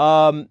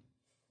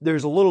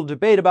 There's a little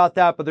debate about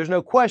that, but there's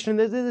no question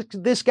that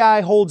this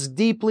guy holds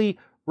deeply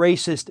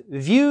racist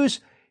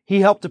views. He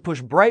helped to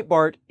push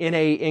Breitbart in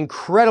a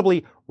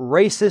incredibly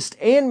racist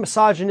and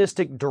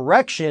misogynistic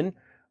direction,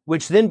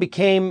 which then made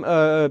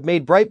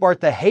Breitbart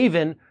the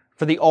haven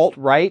for the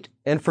alt-right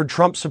and for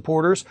Trump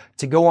supporters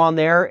to go on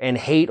there and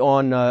hate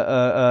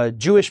on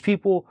Jewish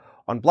people,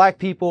 on black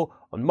people,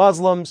 on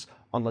Muslims,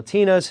 on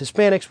Latinas,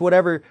 Hispanics,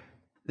 whatever.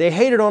 They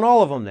hated on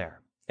all of them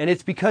there. And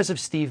it's because of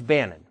Steve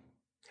Bannon.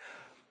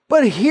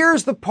 But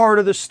here's the part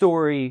of the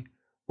story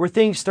where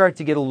things start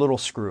to get a little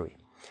screwy.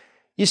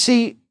 You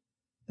see,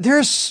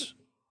 there's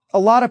a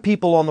lot of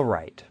people on the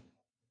right,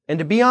 and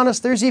to be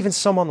honest, there's even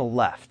some on the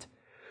left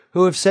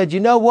who have said, you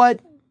know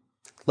what?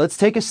 Let's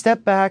take a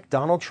step back.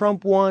 Donald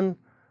Trump won.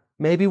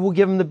 Maybe we'll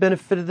give him the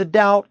benefit of the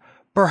doubt.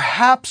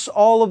 Perhaps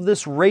all of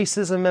this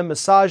racism and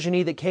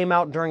misogyny that came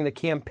out during the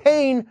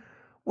campaign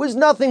was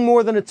nothing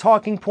more than a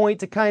talking point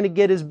to kind of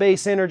get his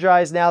base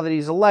energized now that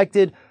he's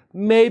elected.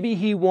 Maybe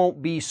he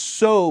won't be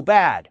so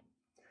bad.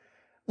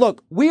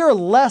 Look, we are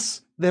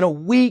less than a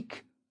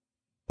week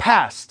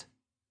past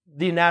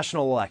the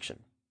national election.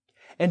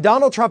 And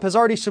Donald Trump has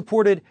already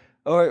supported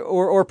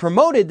or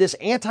promoted this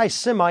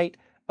anti-Semite,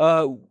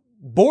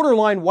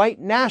 borderline white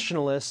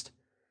nationalist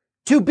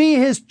to be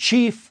his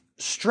chief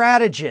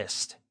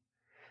strategist.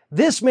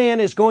 This man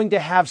is going to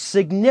have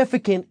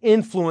significant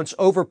influence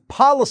over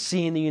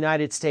policy in the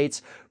United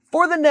States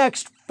for the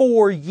next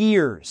 4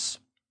 years.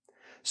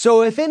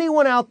 So if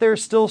anyone out there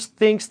still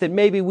thinks that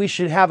maybe we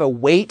should have a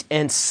wait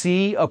and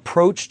see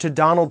approach to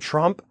Donald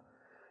Trump,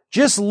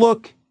 just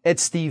look at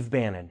Steve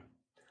Bannon.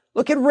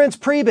 Look at Reince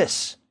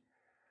Priebus.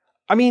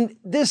 I mean,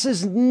 this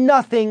is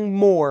nothing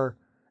more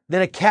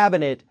than a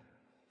cabinet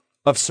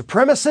of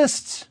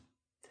supremacists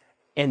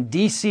and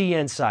DC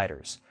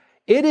insiders.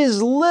 It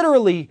is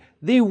literally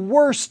the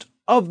worst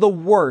of the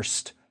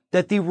worst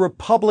that the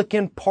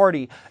Republican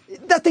Party,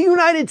 that the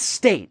United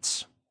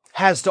States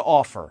has to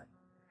offer.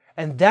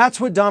 And that's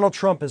what Donald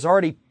Trump is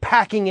already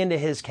packing into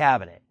his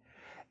cabinet.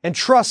 And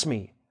trust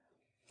me,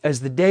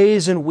 as the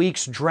days and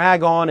weeks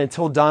drag on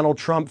until Donald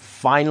Trump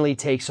finally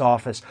takes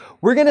office,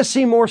 we're going to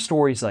see more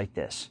stories like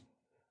this.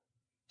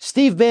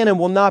 Steve Bannon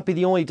will not be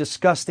the only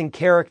disgusting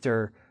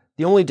character,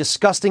 the only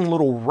disgusting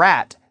little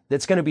rat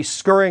that's going to be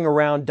scurrying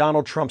around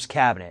Donald Trump's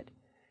cabinet.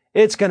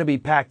 It's going to be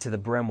packed to the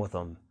brim with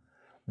them.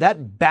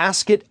 That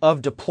basket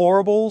of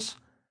deplorables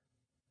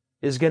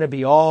is going to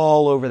be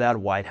all over that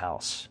White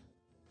House.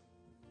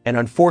 And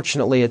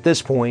unfortunately, at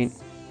this point,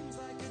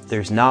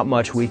 there's not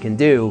much we can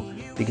do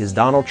because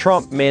Donald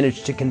Trump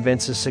managed to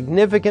convince a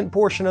significant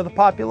portion of the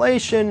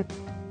population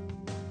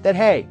that,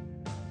 hey,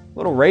 a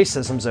little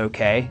racism's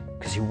okay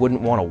because you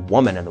wouldn't want a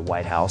woman in the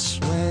White House.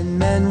 When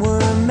men were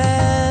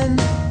men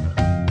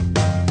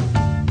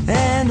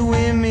and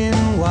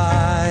women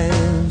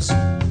wives,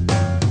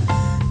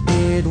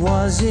 it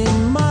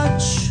wasn't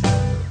much,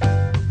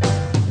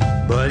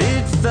 but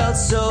it felt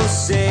so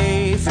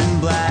safe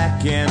and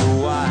black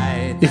and white.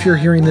 If you're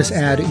hearing this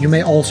ad, you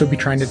may also be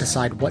trying to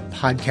decide what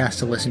podcast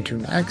to listen to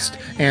next,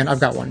 and I've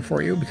got one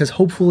for you, because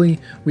hopefully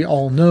we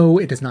all know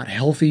it is not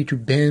healthy to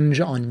binge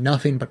on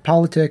nothing but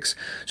politics,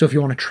 so if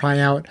you want to try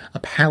out a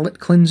palate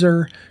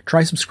cleanser,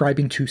 try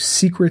subscribing to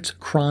Secrets,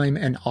 Crime,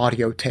 and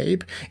Audio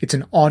Tape. It's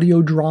an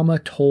audio drama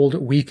told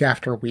week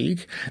after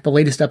week. The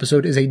latest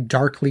episode is a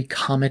darkly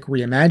comic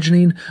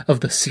reimagining of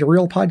the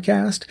Serial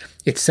podcast.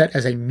 It's set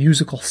as a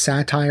musical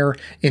satire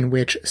in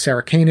which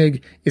Sarah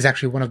Koenig is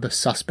actually one of the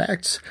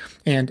suspects.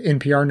 And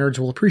NPR nerds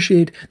will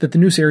appreciate that the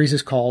new series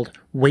is called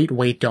Wait,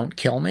 Wait, Don't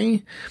Kill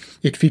Me.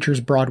 It features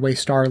Broadway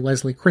star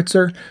Leslie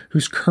Kritzer,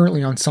 who's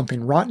currently on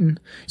Something Rotten.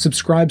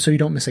 Subscribe so you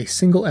don't miss a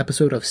single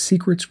episode of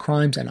Secrets,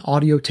 Crimes, and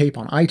Audio Tape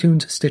on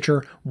iTunes,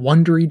 Stitcher,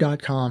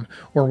 Wondery.com,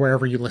 or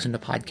wherever you listen to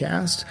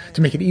podcasts.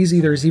 To make it easy,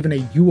 there's even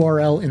a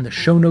URL in the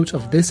show notes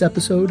of this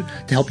episode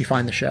to help you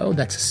find the show.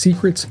 That's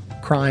Secrets,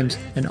 Crimes,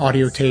 and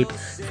Audio Tape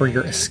for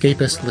your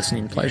escapist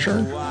listening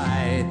pleasure.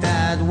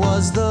 That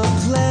was the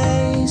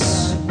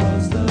place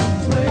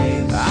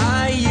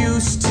I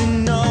used to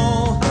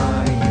know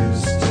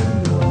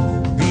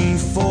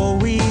before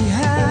we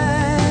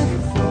had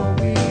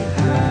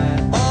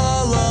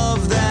all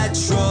of that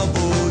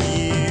trouble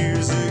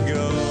years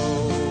ago.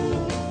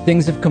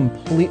 Things have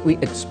completely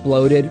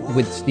exploded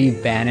with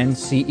Steve Bannon,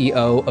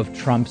 CEO of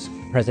Trump's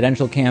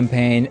presidential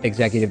campaign,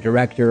 executive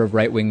director of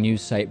right-wing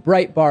news site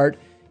Breitbart.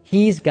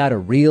 He's got a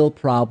real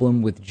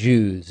problem with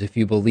Jews, if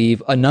you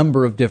believe a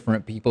number of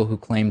different people who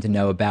claim to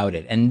know about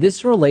it. And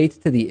this relates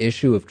to the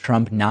issue of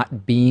Trump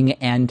not being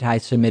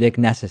anti-Semitic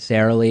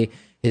necessarily.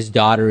 His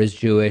daughter is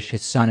Jewish,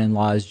 his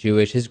son-in-law is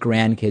Jewish, his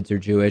grandkids are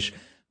Jewish.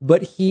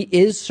 But he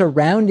is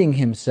surrounding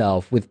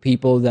himself with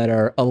people that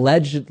are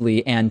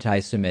allegedly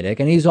anti-Semitic.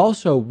 And he's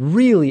also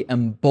really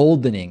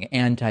emboldening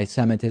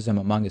anti-Semitism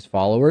among his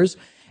followers.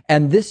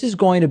 And this is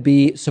going to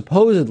be,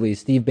 supposedly,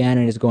 Steve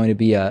Bannon is going to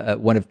be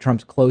one of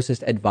Trump's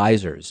closest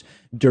advisors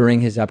during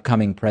his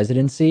upcoming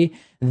presidency.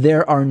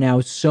 There are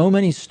now so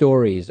many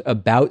stories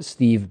about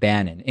Steve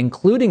Bannon,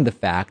 including the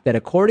fact that,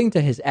 according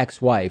to his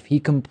ex-wife, he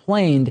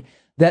complained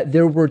that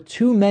there were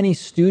too many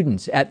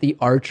students at the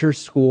Archer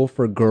School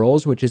for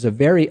Girls, which is a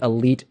very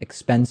elite,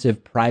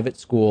 expensive private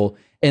school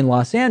in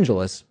Los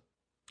Angeles.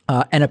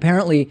 And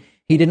apparently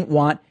he didn't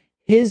want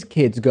his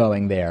kids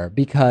going there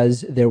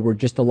because there were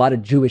just a lot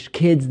of Jewish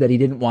kids that he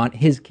didn't want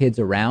his kids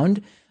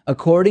around.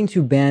 According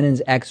to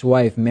Bannon's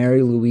ex-wife,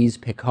 Mary Louise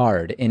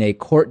Picard, in a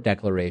court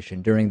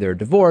declaration during their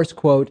divorce,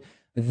 quote,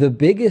 "The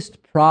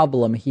biggest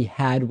problem he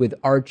had with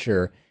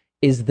Archer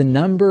is the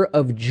number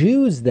of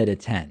Jews that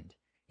attend.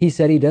 He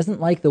said he doesn't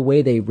like the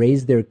way they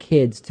raise their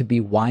kids to be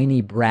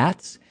whiny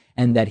brats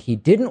and that he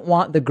didn't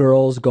want the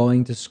girls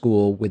going to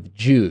school with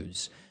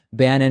Jews."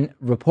 Bannon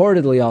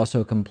reportedly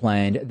also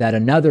complained that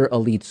another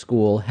elite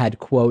school had,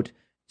 quote,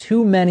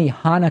 "too many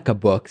Hanukkah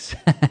books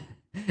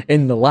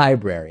in the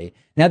library."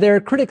 Now, there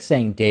are critics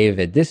saying,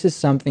 David, this is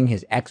something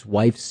his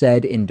ex-wife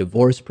said in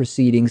divorce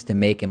proceedings to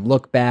make him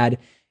look bad.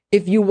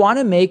 If you want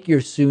to make your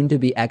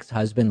soon-to-be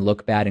ex-husband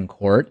look bad in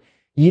court,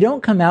 you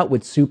don't come out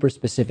with super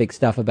specific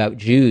stuff about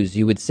Jews.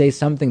 You would say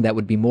something that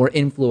would be more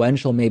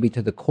influential maybe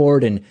to the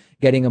court and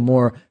getting a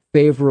more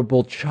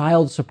favorable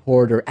child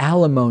support or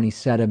alimony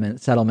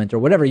settlement or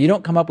whatever. You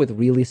don't come up with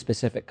really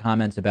specific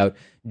comments about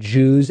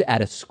Jews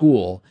at a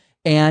school.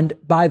 And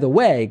by the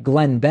way,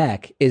 Glenn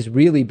Beck is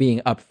really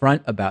being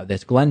upfront about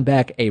this. Glenn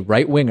Beck, a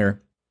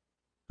right-winger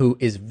who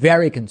is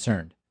very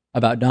concerned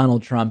about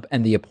Donald Trump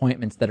and the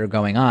appointments that are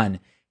going on,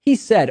 he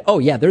said, oh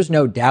yeah, there's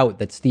no doubt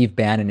that Steve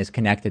Bannon is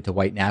connected to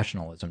white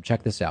nationalism.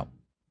 Check this out.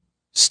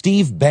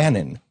 Steve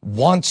Bannon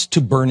wants to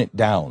burn it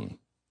down.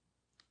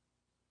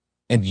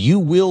 And you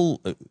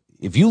will,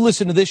 if you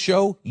listen to this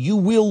show, you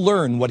will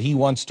learn what he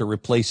wants to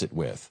replace it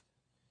with.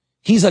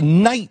 He's a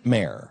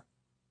nightmare.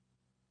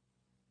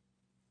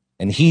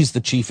 And he's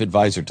the chief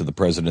advisor to the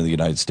president of the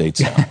United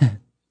States now.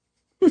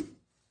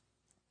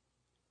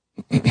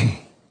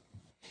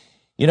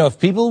 You know, if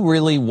people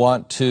really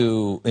want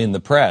to, in the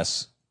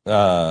press,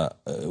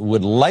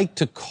 would like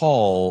to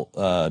call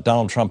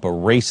Donald Trump a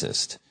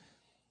racist,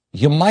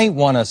 you might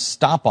want to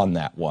stop on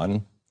that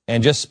one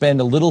and just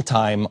spend a little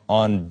time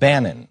on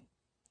Bannon.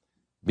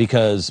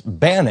 Because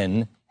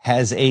Bannon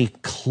has a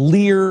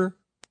clear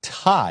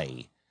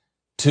tie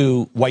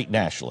to white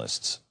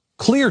nationalists.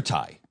 Clear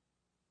tie.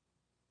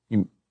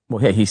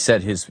 Well, yeah, he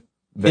said his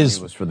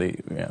venue was for the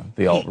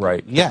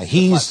alt-right. Yeah,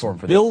 he's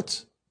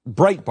built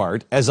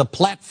Breitbart as a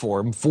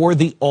platform for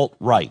the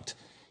alt-right.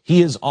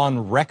 He is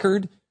on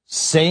record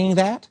saying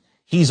that.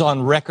 He's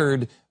on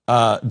record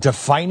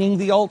defining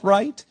the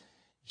alt-right.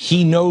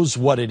 He knows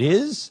what it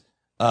is.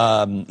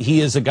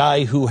 He is a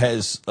guy who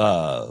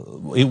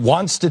he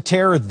wants to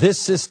tear this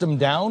system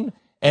down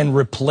and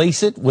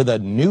replace it with a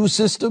new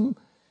system.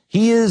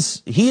 He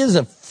is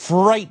a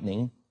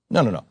frightening,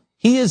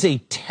 he is a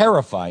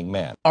terrifying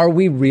man. Are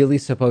we really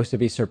supposed to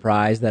be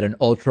surprised that an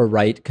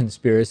ultra-right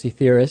conspiracy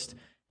theorist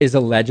is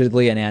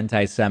allegedly an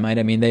anti-Semite?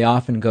 I mean, they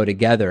often go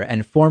together.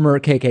 And former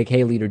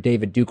KKK leader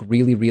David Duke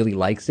really, really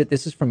likes it.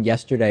 This is from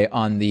yesterday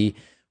on the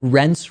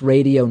Rents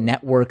Radio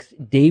Network's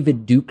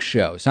David Duke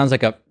show. Sounds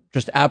like a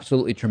just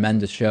absolutely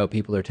tremendous show,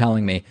 people are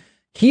telling me.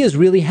 He is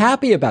really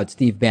happy about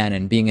Steve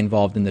Bannon being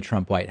involved in the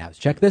Trump White House.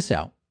 Check this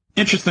out.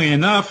 Interestingly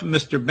enough,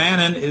 Mr.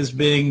 Bannon is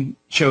being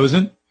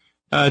chosen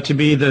to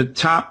be the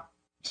top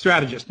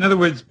strategist. In other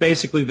words,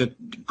 basically the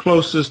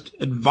closest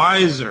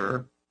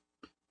advisor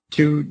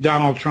to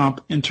Donald Trump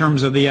in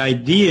terms of the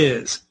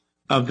ideas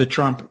of the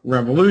Trump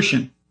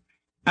revolution.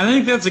 I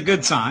think that's a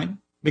good sign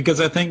because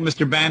I think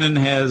Mr. Bannon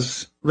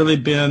has really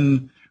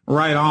been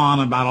right on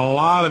about a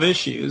lot of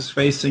issues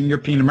facing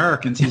European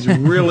Americans. He's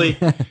really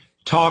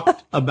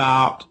talked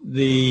about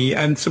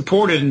and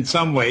supported in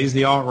some ways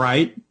the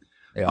alt-right,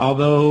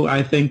 although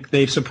I think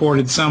they've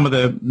supported some of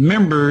the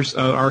members,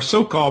 or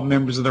so-called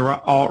members of the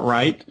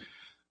alt-right,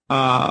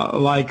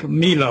 like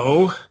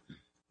Milo,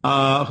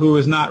 who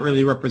is not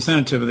really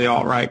representative of the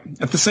alt-right.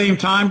 At the same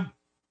time,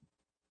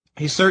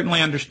 he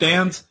certainly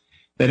understands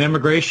that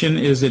immigration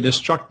is a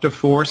destructive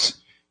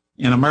force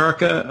in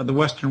America, the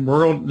Western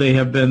world. They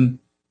have been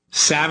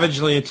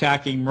savagely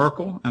attacking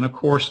Merkel and, of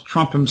course,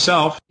 Trump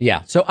himself.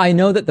 Yeah. So I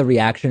know that the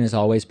reaction is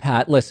always,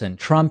 Pat, listen,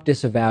 Trump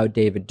disavowed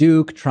David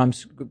Duke.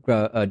 Trump's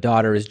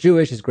daughter is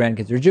Jewish. His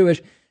grandkids are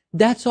Jewish.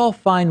 That's all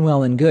fine,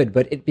 well, and good.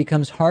 But it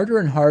becomes harder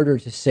and harder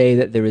to say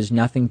that there is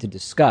nothing to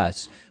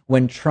discuss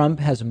when Trump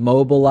has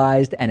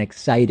mobilized and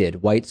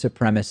excited white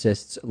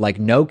supremacists like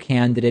no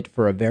candidate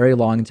for a very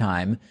long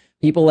time.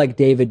 People like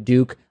David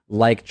Duke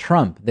like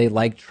Trump. They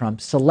like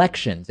Trump's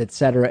selections, et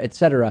cetera, et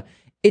cetera.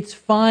 It's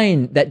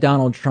fine that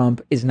Donald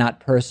Trump is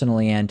not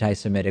personally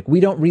anti-Semitic. We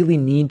don't really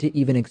need to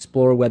even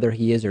explore whether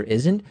he is or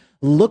isn't.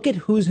 Look at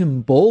who's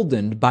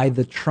emboldened by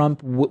the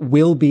Trump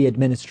will-be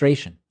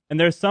administration. And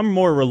there's some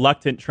more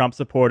reluctant Trump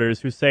supporters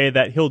who say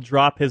that he'll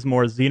drop his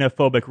more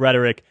xenophobic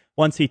rhetoric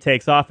once he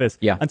takes office.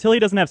 Yeah. Until he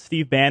doesn't have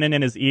Steve Bannon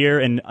in his ear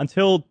and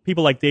until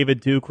people like David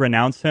Duke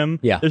renounce him,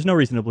 there's no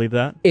reason to believe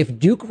that. If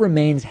Duke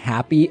remains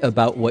happy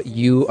about what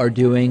you are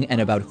doing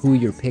and about who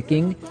you're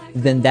picking,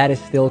 then that is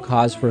still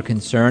cause for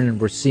concern. And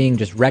we're seeing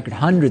just record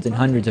hundreds and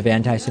hundreds of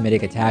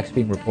anti-Semitic attacks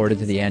being reported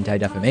to the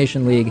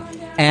Anti-Defamation League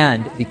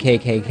and the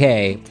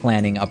KKK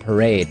planning a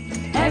parade.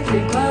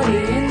 Everybody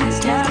in this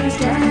town is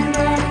turning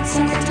red.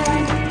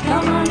 Summertime,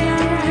 come on down,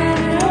 we're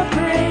having a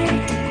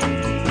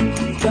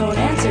parade. Don't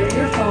answer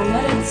your phone,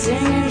 let it sing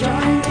and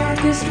join the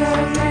orchestra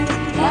of rain.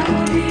 That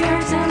will be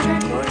our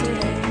soundtrack for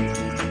today.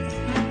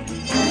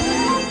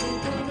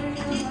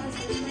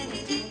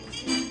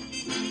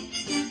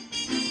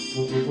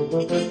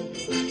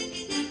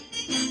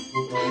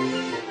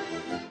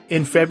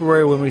 In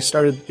February, when we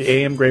started the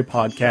AM Gray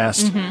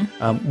podcast,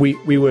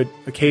 we would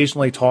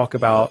occasionally talk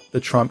about the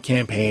Trump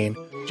campaign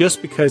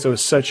just because it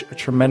was such a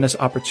tremendous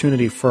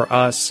opportunity for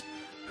us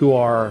who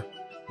are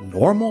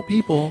normal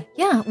people.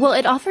 Yeah, well,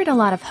 it offered a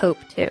lot of hope,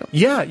 too.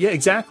 Yeah,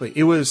 exactly.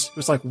 It was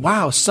like,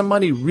 wow,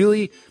 somebody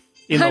really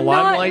in the I'm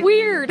limelight. not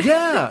weird.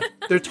 Yeah,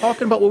 they're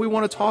talking about what we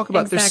want to talk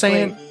about.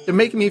 Exactly. They're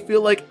making me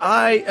feel like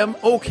I am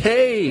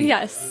okay.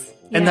 Yes.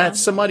 And that's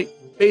somebody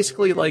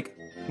basically like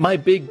my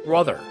big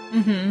brother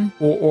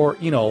or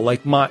you know,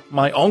 like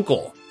my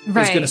uncle is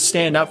going to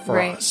stand up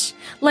for us.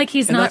 Like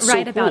he's And not that's so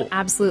right about cool.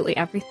 absolutely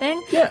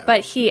everything,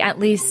 but he at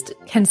least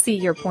can see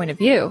your point of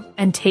view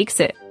and takes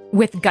it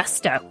with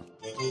gusto.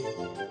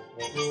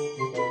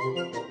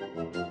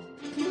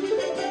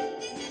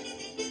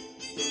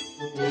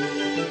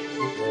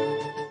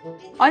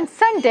 On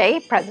Sunday,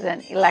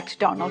 President-elect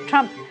Donald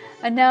Trump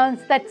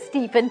announced that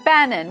Stephen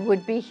Bannon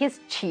would be his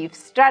chief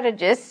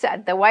strategist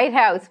at the White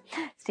House.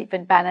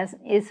 Stephen Bannon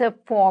is a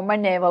former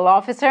naval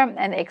officer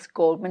and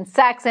ex-Goldman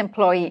Sachs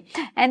employee,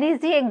 and is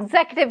the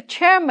executive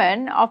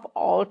chairman of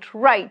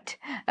Alt-Right,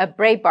 a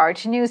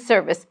Breitbart news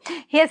service.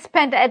 He has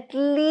spent at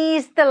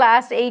least the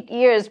last 8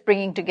 years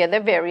bringing together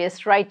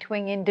various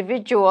right-wing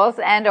individuals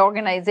and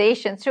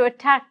organizations to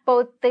attack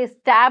both the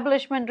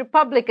establishment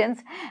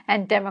Republicans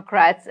and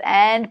Democrats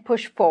and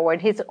push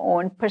forward his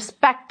own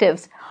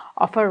perspectives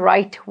of a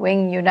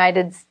right-wing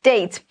United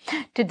States.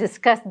 To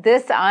discuss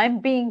this, I'm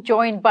being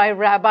joined by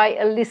Rabbi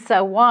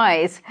Alyssa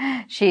Wise.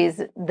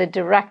 She's the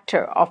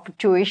director of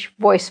Jewish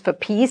Voice for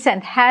Peace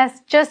and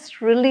has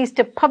just released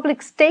a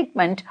public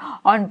statement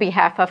on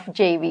behalf of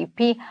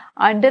JVP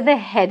under the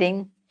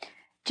heading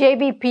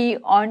JVP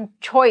on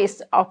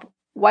Choice of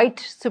White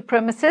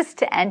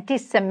Supremacist,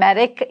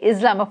 Anti-Semitic,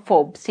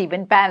 Islamophobe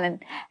Stephen Bannon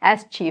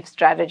as chief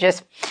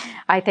strategist.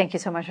 I thank you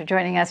so much for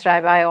joining us,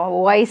 Rabbi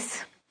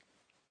Wise.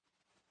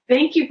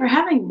 Thank you for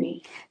having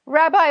me.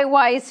 Rabbi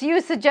Weiss, you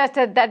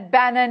suggested that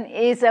Bannon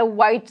is a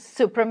white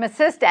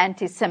supremacist,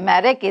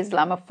 anti-Semitic,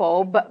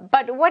 Islamophobe,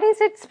 but what is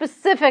it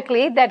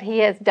specifically that he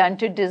has done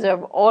to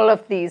deserve all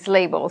of these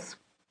labels?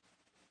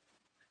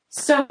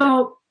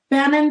 So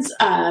Bannon's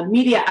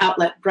media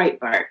outlet,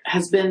 Breitbart,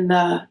 has been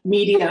the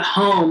media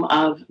home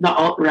of the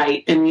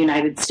alt-right in the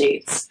United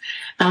States.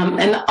 And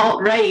the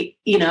alt-right,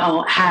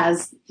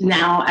 has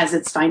now, as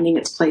it's finding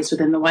its place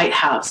within the White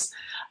House,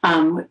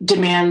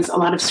 demands a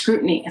lot of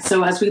scrutiny.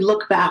 So as we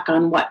look back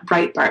on what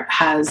Breitbart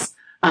has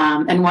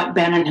and what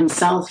Bannon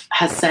himself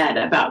has said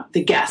about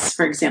the guests,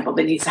 for example,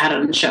 that he's had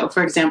on the show,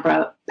 for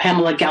example,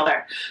 Pamela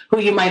Geller, who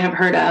you might have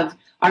heard of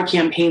our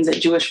campaigns at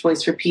Jewish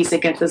Voice for Peace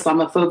against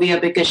Islamophobia,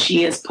 because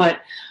she has put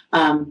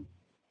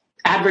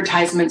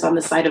advertisements on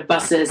the side of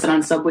buses and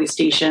on subway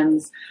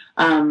stations,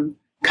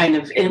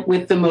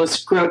 with the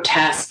most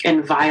grotesque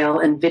and vile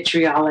and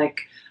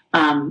vitriolic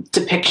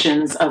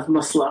depictions of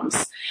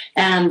Muslims.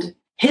 And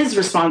his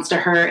response to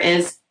her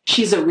is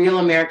she's a real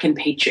American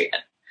patriot,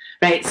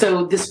 right?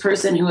 So this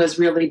person who has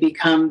really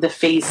become the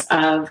face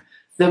of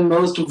the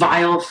most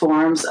vile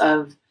forms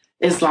of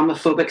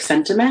Islamophobic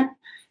sentiment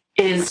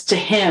is to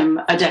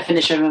him a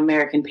definition of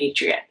American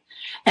patriot.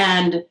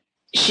 And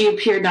she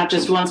appeared not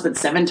just once, but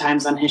 7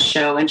 times on his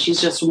show. And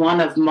she's just one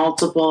of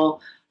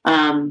multiple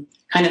kind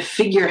of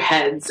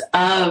figureheads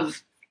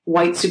of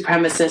white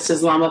supremacist,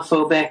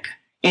 Islamophobic,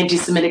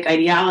 anti-Semitic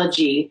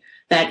ideology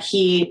that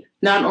he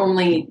not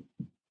only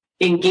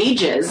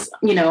engages,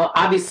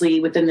 obviously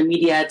within the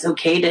media, it's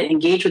okay to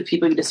engage with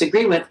people you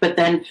disagree with, but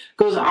then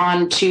goes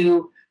on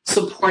to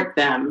support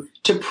them,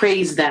 to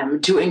praise them,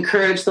 to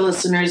encourage the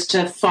listeners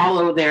to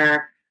follow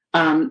their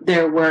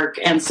work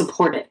and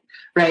support it,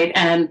 right?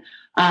 And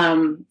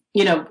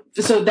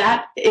so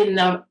that in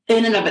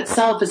and of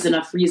itself is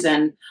enough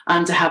reason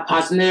to have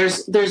pause. And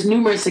there's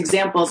numerous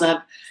examples of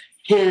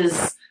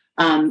his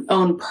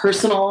own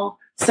personal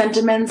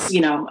sentiments,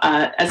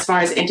 as far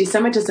as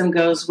anti-Semitism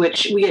goes,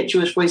 which we at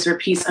Jewish Voice for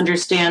Peace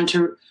understand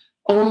to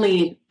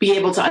only be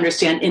able to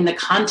understand in the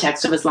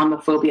context of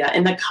Islamophobia,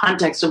 in the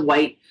context of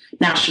white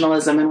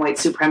nationalism and white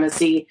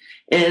supremacy,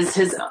 is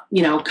his,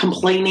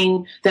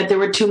 complaining that there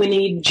were too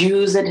many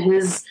Jews at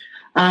his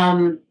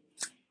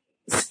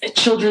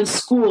children's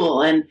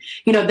school. And,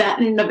 that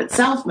in and of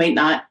itself might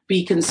not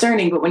be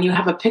concerning, but when you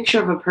have a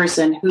picture of a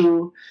person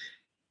who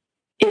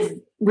is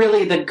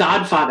really the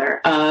godfather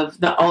of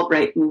the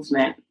alt-right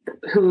movement,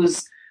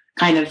 whose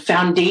kind of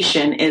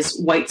foundation is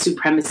white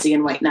supremacy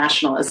and white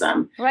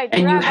nationalism. Right.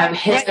 And Rabbi, you have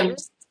him.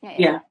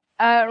 Yeah.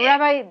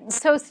 Rabbi,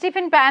 so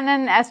Stephen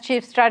Bannon as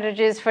chief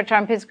strategist for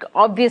Trump is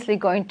obviously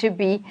going to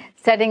be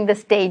setting the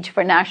stage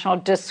for national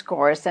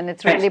discourse, and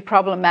it's really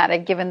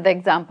problematic given the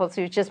examples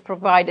you just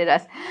provided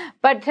us.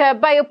 But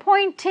by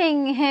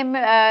appointing him,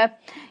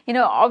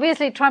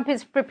 obviously Trump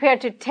is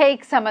prepared to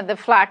take some of the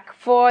flack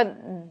for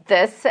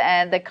this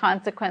and the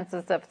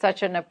consequences of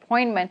such an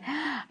appointment.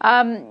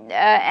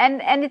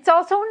 And it's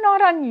also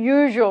not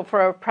unusual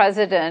for a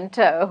president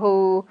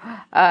who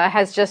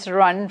has just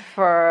run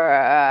for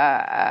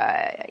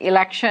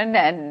election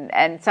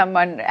and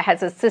someone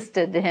has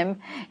assisted him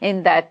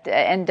in that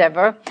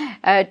endeavor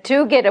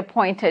to get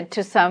appointed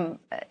to some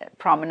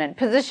prominent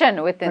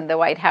position within the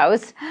White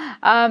House.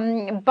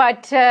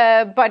 But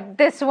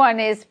this one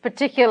is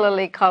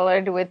particularly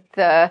colored with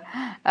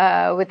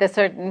a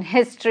certain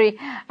history.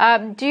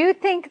 Do you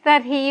think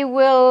that he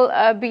will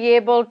be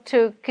able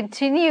to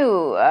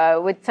continue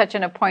with such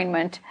an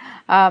appointment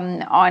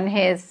on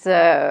his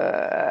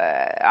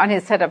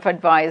set of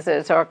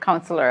advisors or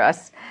counselor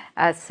as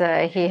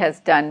he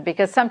has done?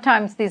 Because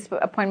sometimes these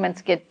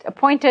appointments get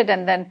appointed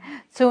and then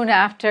soon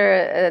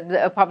after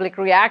a public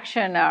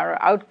reaction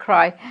or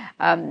outcry,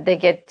 they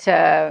get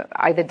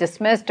either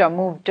dismissed or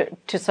moved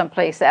to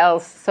someplace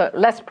else, so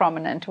less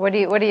prominent. What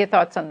are your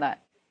thoughts on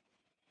that?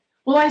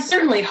 Well, I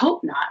certainly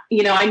hope not.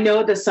 I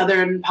know the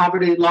Southern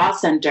Poverty Law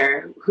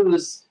Center,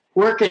 whose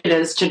work it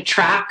is to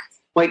track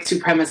white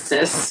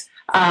supremacists,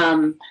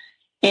 and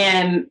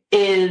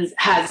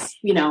has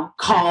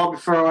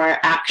called for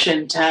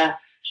action to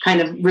kind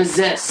of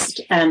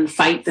resist and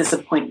fight this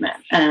appointment.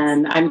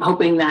 And I'm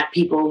hoping that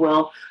people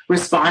will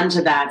respond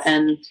to that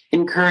and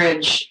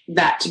encourage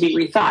that to be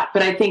rethought.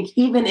 But I think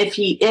even if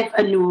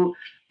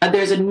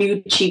there's a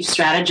new chief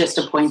strategist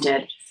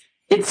appointed,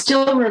 it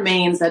still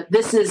remains that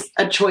this is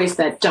a choice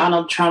that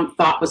Donald Trump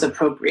thought was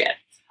appropriate.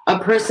 A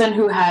person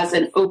who has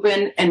an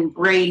open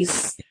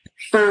embrace,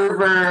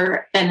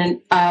 fervor,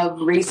 of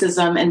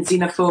racism and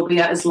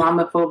xenophobia,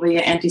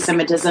 Islamophobia,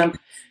 anti-Semitism.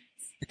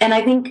 And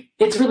I think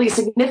it's really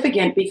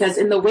significant because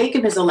in the wake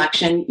of his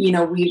election,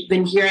 we've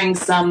been hearing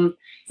some,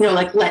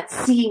 let's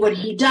see what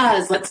he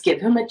does. Let's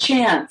give him a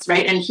chance,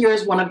 right? And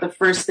here's one of the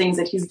first things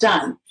that he's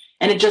done.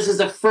 And it just is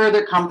a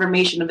further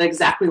confirmation of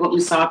exactly what we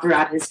saw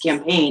throughout his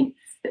campaign,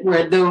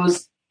 where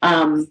those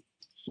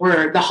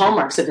were the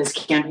hallmarks of his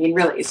campaign,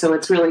 really. So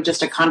it's really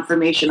just a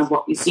confirmation of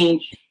what we've seen,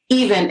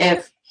 even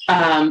if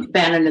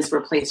Bannon is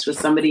replaced with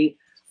somebody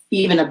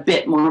even a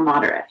bit more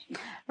moderate.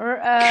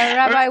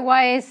 Rabbi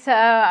Weiss,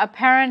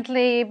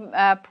 apparently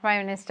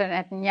Prime Minister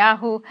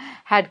Netanyahu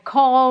had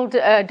called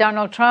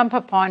Donald Trump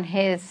upon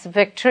his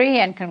victory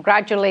and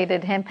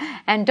congratulated him.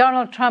 And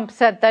Donald Trump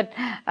said that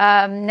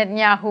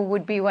Netanyahu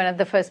would be one of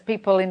the first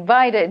people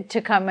invited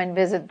to come and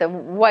visit the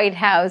White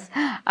House.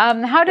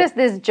 How does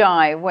this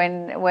jive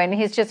when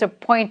he's just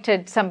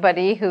appointed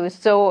somebody who's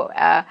so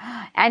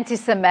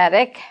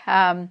anti-Semitic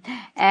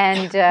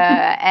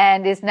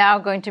and is now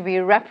going to be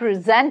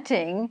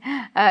representing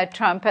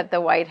Trump at the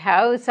White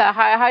House?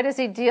 How does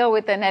he deal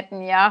with the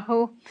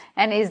Netanyahu?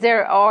 And is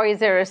there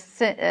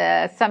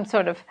some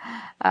sort of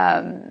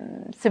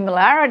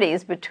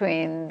similarities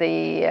between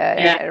the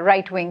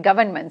right-wing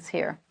governments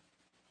here?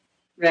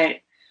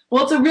 Right.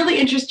 Well, it's a really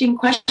interesting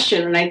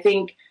question, and I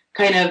think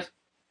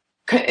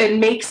it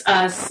makes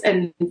us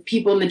and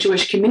people in the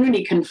Jewish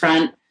community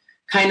confront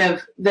kind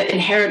of the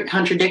inherent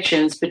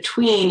contradictions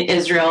between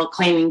Israel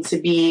claiming to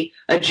be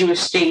a Jewish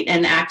state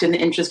and act in the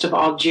interest of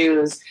all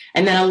Jews,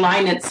 and then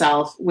align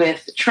itself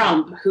with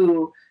Trump,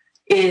 who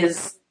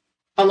is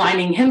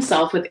aligning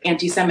himself with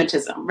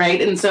anti-Semitism,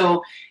 right? And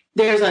so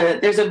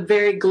there's a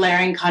very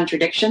glaring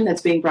contradiction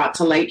that's being brought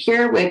to light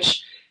here,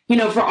 which,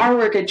 for our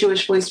work at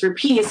Jewish Voice for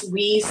Peace,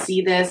 we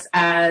see this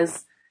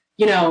as,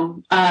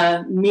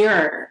 a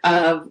mirror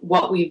of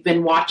what we've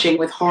been watching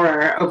with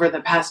horror over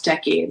the past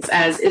decades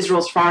as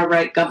Israel's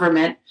far-right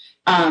government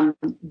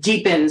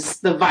deepens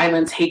the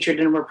violence, hatred,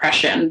 and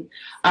repression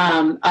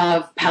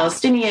of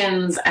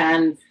Palestinians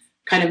and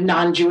kind of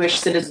non-Jewish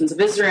citizens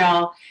of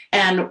Israel.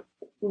 And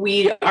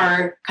we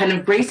are kind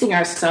of bracing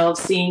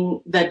ourselves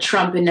seeing the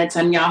Trump and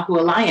Netanyahu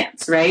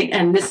alliance, right?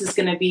 And this is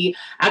going to be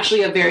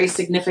actually a very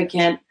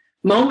significant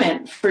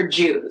moment for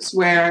Jews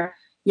where,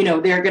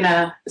 they're going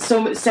to,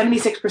 so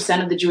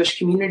 76% of the Jewish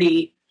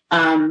community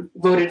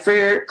voted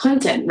for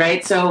Clinton,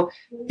 right? So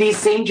these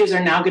same Jews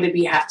are now going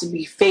to have to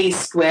be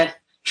faced with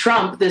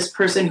Trump, this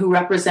person who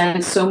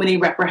represents so many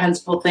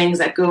reprehensible things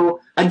that go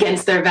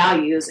against their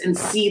values, and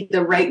see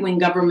the right-wing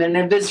government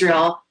of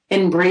Israel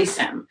embrace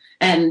him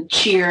and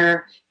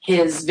cheer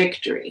his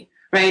victory,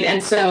 right?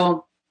 And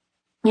so,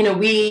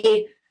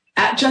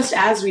 just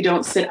as we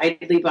don't sit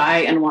idly by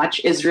and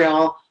watch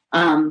Israel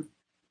kind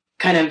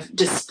of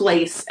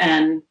displace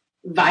and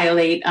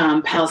violate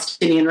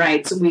Palestinian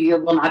rights, we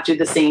will not do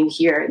the same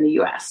here in the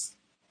U.S.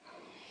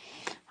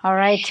 All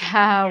right.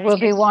 We'll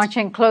be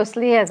watching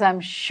closely, as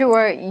I'm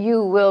sure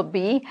you will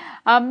be.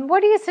 What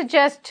do you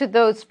suggest to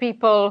those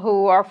people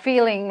who are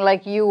feeling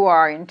like you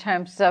are in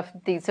terms of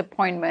these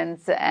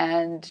appointments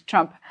and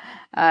Trump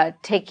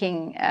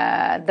taking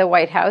the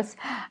White House?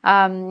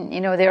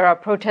 There are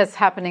protests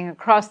happening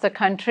across the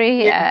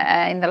country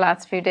in the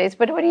last few days.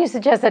 But what do you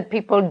suggest that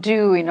people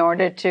do in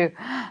order to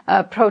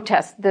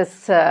protest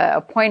this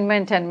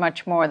appointment and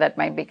much more that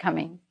might be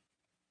coming?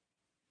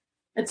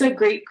 It's a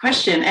great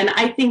question. And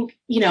I think,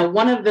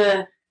 one of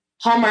the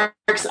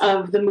hallmarks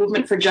of the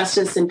movement for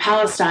justice in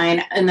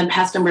Palestine in the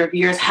past number of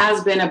years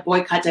has been a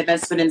boycott,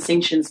 divestment, and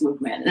sanctions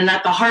movement. And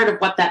at the heart of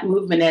what that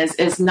movement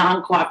is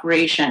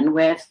non-cooperation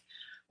with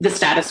the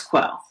status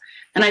quo.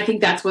 And I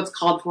think that's what's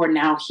called for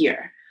now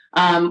here.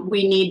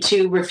 We need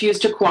to refuse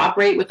to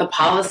cooperate with the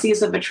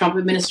policies of the Trump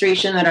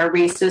administration that are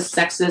racist,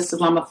 sexist,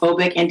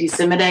 Islamophobic,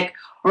 anti-Semitic,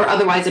 or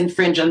otherwise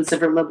infringe on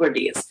civil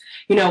liberties.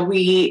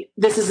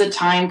 This is a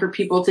time for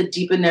people to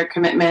deepen their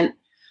commitment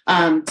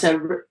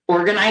to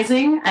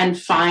organizing and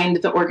find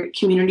the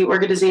community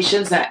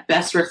organizations that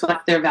best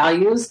reflect their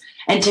values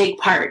and take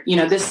part.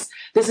 This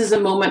is a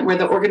moment where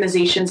the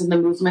organizations and the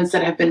movements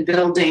that have been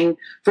building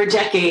for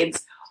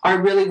decades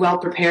are really well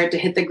prepared to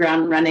hit the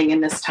ground running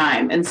in this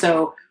time. And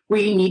so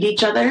we need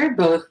each other,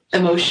 both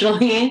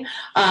emotionally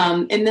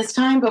in this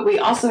time, but we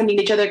also need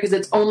each other because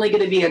it's only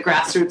going to be a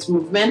grassroots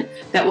movement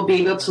that will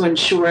be able to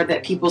ensure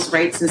that people's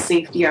rights and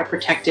safety are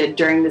protected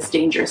during this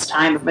dangerous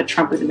time of a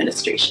Trump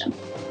administration.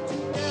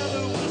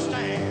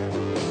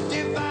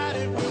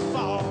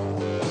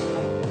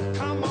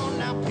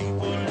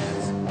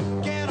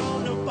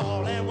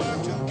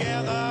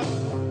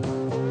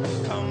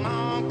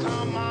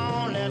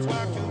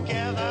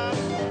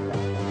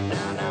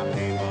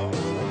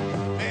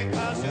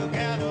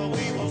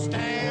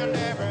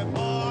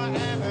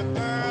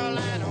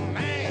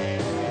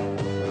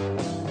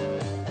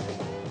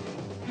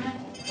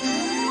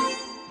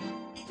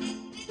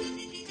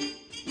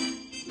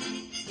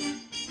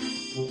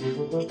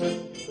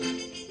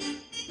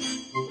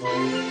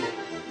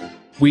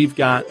 We've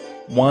got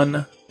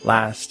one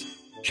last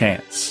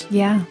chance.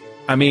 Yeah.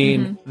 I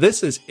mean,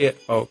 this is it,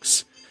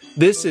 folks.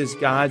 This is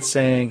God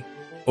saying,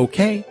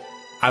 okay,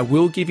 I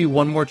will give you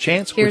one more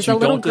chance, Here's which you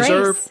don't grace.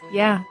 deserve.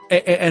 Yeah.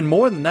 And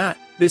more than that,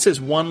 this is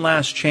one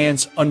last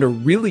chance under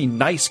really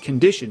nice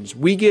conditions.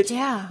 We get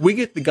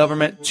the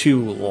government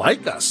to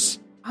like us.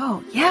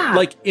 Oh, yeah.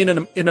 Like in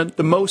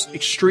the most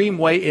extreme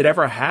way it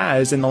ever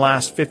has in the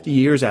last 50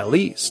 years at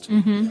least.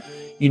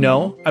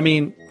 Mm-hmm. I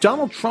mean,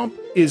 Donald Trump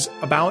is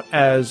about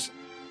as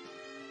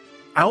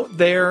out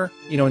there,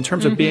 in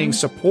terms of being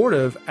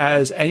supportive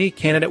as any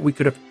candidate we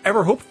could have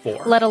ever hoped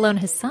for. Let alone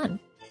his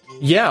son.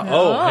 Yeah.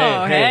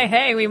 Oh,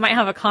 hey, we might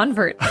have a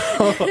convert.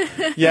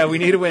 Yeah, we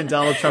need to win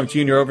Donald Trump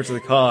Jr. over to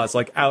the cause,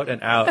 like out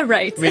and out.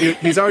 Right. I mean,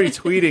 he's already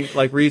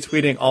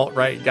retweeting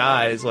alt-right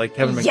guys like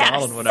Kevin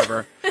McDonald and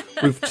whatever.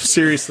 We've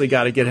seriously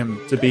got to get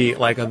him to be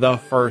like the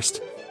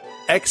first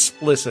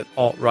explicit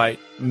alt-right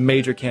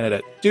major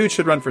candidate. Dude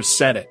should run for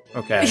Senate,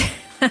 okay?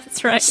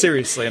 That's right.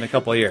 Seriously, in a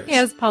couple of years. He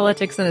has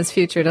politics in his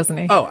future, doesn't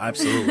he? Oh,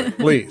 absolutely.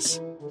 Please.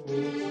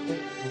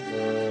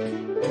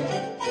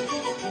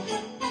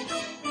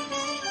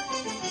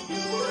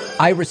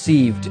 I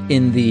received,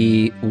 in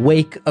the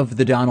wake of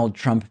the Donald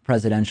Trump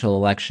presidential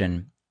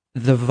election,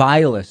 the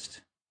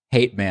vilest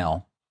hate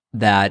mail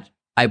that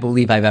I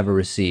believe I've ever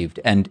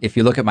received. And if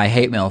you look at my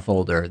hate mail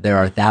folder, there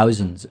are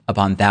thousands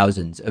upon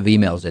thousands of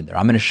emails in there.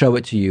 I'm going to show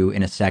it to you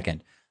in a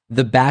second.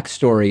 The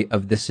backstory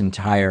of this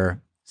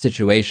entire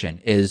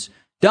situation is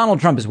Donald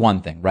Trump is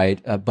one thing,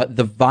 right? But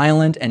the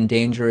violent and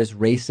dangerous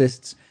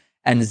racists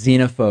and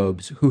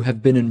xenophobes who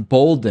have been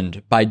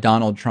emboldened by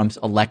Donald Trump's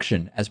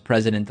election as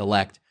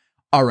president-elect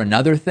are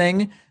another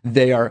thing.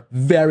 They are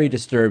very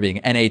disturbing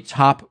and a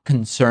top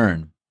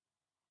concern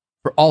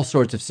for all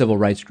sorts of civil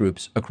rights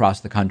groups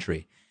across the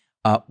country.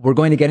 We're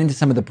going to get into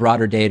some of the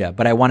broader data,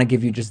 but I want to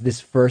give you just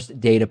this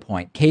first data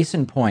point. Case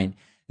in point,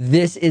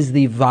 This is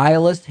the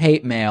vilest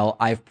hate mail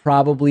I've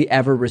probably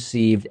ever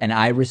received, and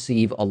I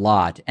receive a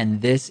lot. And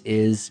this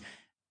is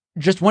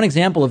just one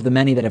example of the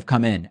many that have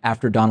come in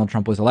after Donald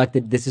Trump was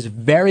elected. This is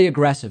very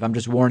aggressive. I'm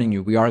just warning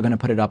you. We are going to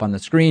put it up on the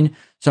screen.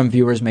 Some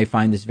viewers may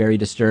find this very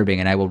disturbing,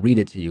 and I will read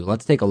it to you.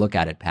 Let's take a look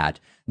at it, Pat.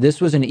 This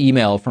was an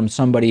email from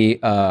somebody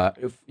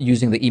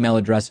using the email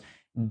address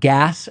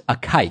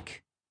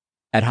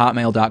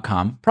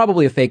gasakike@hotmail.com.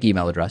 Probably a fake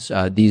email address.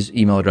 These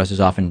email addresses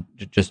often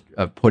just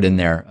put in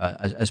there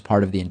as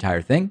part of the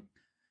entire thing.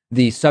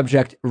 The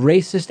subject,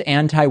 racist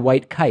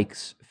anti-white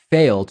kikes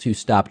fail to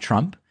stop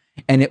Trump.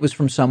 And it was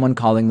from someone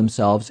calling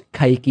themselves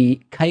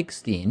Kike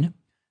Kikestein.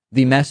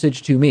 The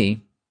message to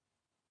me,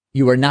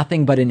 you are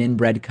nothing but an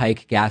inbred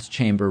kike gas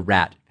chamber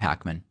rat,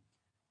 Pacman.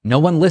 No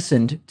one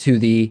listened to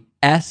the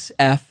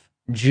SF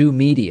Jew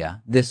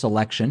media this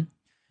election,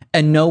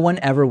 and no one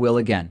ever will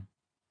again.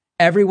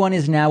 Everyone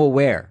is now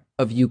aware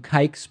of you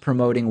kikes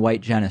promoting white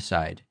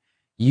genocide.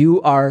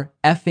 You are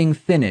effing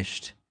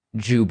finished,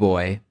 Jew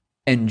boy.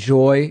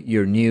 Enjoy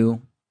your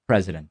new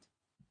president.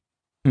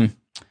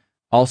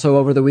 Also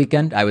over the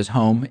weekend, I was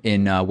home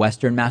in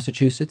Western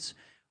Massachusetts.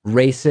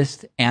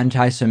 Racist,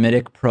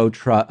 anti-Semitic,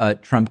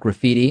 pro-Trump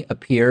graffiti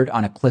appeared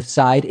on a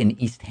cliffside in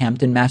East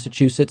Hampton,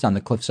 Massachusetts, on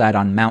the cliffside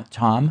on Mount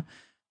Tom.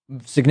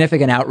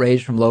 Significant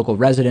outrage from local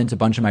residents. A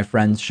bunch of my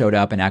friends showed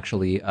up and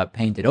actually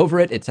painted over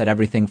it. It said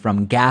everything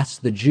from gas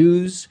the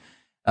Jews,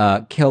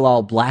 kill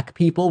all black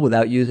people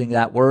without using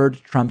that word,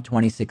 Trump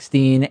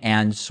 2016,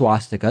 and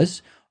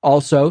swastikas.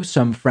 Also,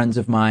 some friends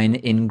of mine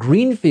in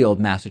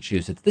Greenfield,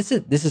 Massachusetts. This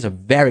is a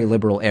very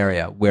liberal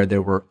area where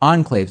there were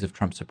enclaves of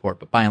Trump support,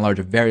 but by and large,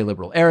 a very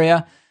liberal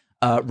area,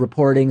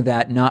 reporting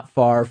that not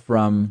far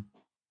from,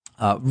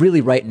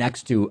 really right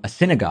next to a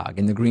synagogue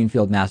in the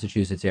Greenfield,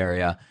 Massachusetts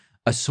area,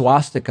 a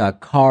swastika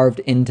carved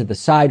into the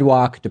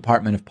sidewalk.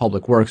 Department of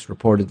Public Works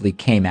reportedly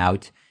came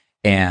out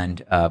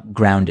and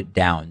ground it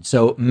down.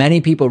 So many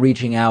people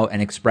reaching out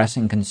and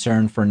expressing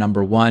concern for,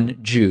 number one,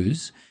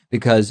 Jews,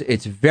 because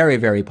it's very,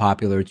 very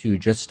popular to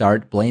just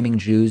start blaming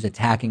Jews,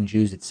 attacking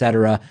Jews,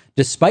 etc.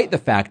 Despite the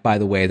fact, by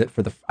the way, that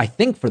for the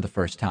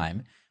first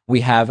time,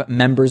 we have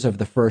members of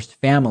the first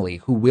family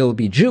who will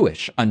be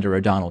Jewish under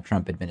a Donald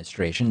Trump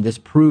administration. This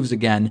proves,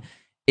 again,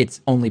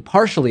 it's only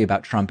partially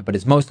about Trump, but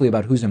it's mostly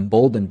about who's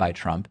emboldened by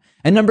Trump.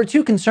 And number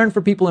two, concern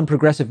for people in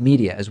progressive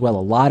media as well.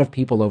 A lot of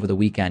people over the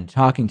weekend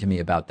talking to me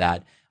about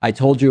that. I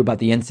told you about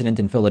the incident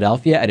in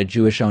Philadelphia at a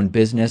Jewish-owned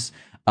business,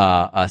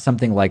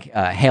 something like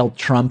Hail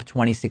Trump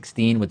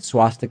 2016 with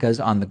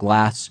swastikas on the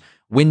glass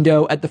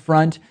window at the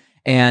front.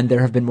 And there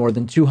have been more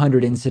than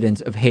 200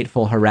 incidents of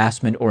hateful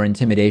harassment or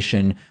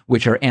intimidation,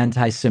 which are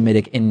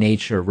anti-Semitic in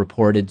nature,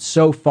 reported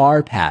so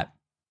far, Pat,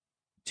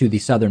 to the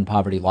Southern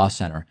Poverty Law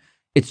Center.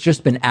 It's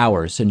just been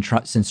hours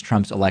since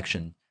Trump's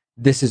election.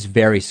 This is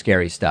very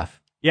scary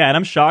stuff. Yeah, and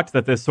I'm shocked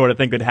that this sort of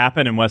thing could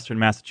happen in Western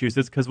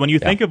Massachusetts, because when you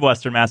think of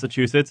Western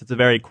Massachusetts, it's a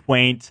very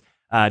quaint,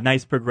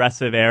 nice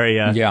progressive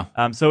area.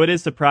 Yeah. So it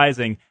is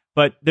surprising.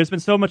 But there's been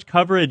so much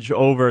coverage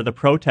over the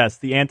protests,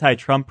 the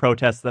anti-Trump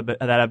protests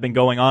that have been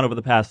going on over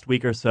the past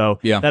week or so,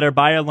 that are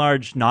by and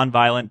large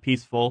nonviolent,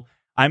 peaceful.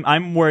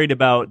 I'm worried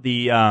about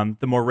the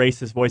more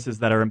racist voices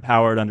that are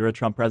empowered under a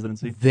Trump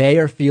presidency. They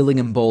are feeling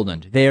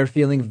emboldened. They are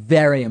feeling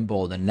very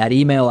emboldened. That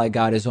email I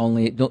got is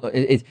only...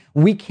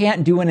 we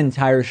can't do an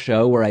entire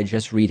show where I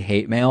just read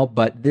hate mail,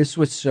 but this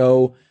was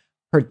so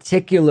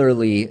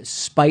particularly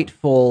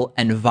spiteful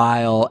and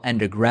vile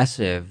and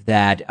aggressive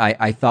that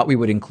I thought we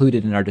would include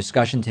it in our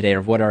discussion today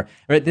of what are...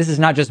 Right, this is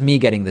not just me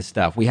getting this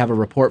stuff. We have a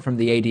report from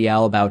the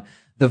ADL about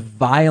the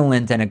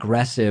violent and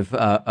aggressive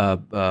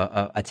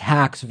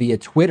attacks via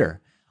Twitter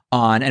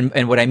on,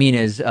 and what I mean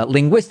is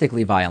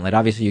linguistically violent.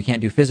 Obviously, you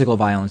can't do physical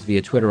violence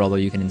via Twitter, although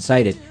you can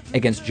incite it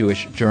against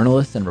Jewish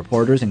journalists and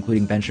reporters,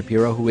 including Ben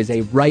Shapiro, who is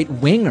a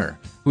right-winger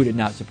who did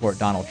not support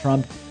Donald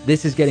Trump.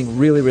 This is getting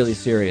really, really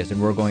serious,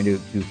 and we're going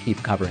to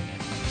keep covering it.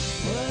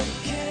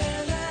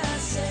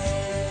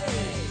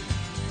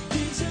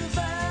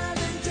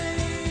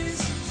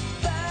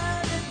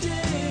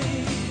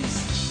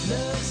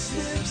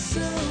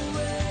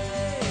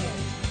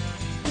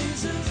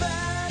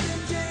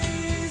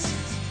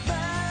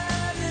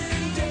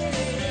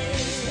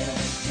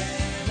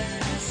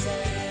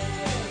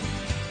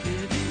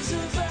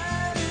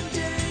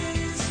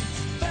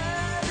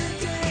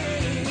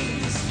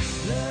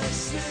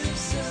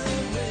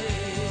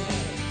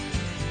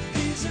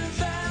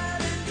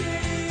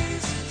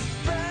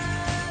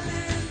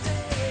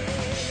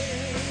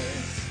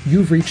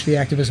 You've reached the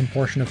activism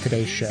portion of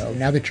today's show.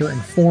 Now that you're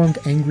informed,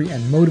 angry,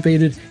 and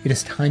motivated, it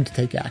is time to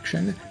take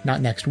action. Not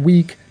next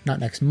week,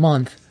 not next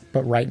month,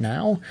 but right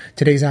now.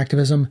 Today's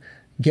activism: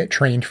 get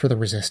trained for the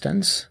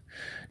resistance.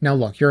 Now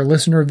look, you're a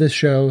listener of this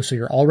show, so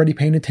you're already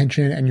paying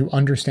attention and you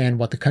understand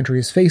what the country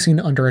is facing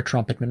under a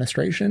Trump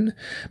administration.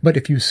 But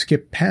if you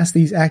skip past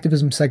these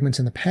activism segments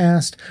in the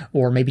past,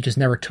 or maybe just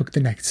never took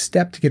the next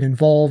step to get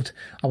involved,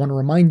 I want to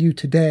remind you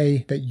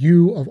today that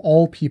you, of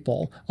all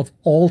people, of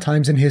all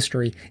times in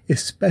history,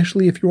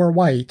 especially if you are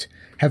white,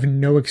 have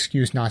no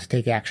excuse not to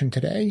take action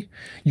today.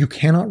 You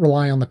cannot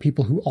rely on the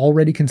people who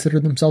already consider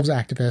themselves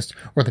activists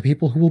or the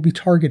people who will be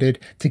targeted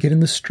to get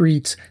in the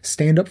streets,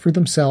 stand up for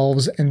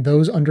themselves and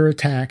those under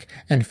attack,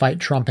 and fight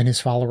Trump and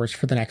his followers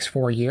for the next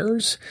 4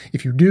 years.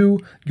 If you do,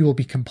 you will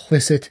be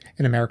complicit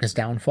in America's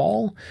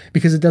downfall.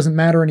 Because it doesn't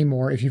matter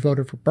anymore if you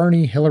voted for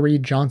Bernie, Hillary,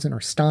 Johnson,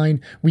 or Stein.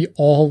 We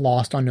all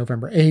lost on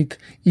November 8th,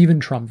 even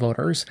Trump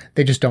voters.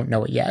 They just don't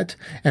know it yet.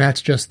 And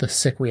that's just the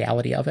sick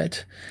reality of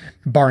it.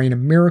 Barring a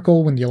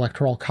miracle, when the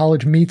Electoral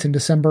College meets in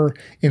December,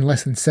 in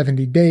less than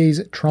 70 days,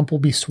 Trump will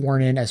be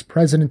sworn in as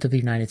President of the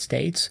United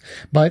States.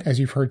 But as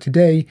you've heard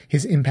today,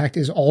 his impact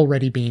is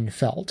already being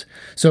felt.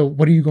 So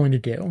what are you going to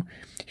do?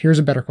 Here's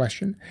a better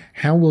question.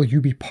 How will you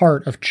be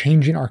part of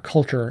changing our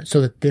culture so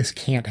that this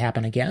can't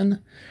happen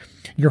again?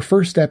 Your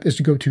first step is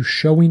to go to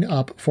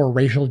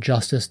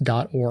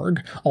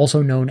showingupforracialjustice.org,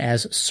 also known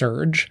as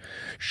SURGE.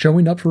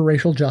 Showing Up for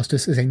Racial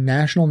Justice is a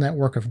national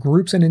network of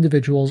groups and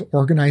individuals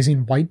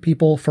organizing white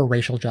people for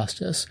racial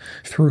justice.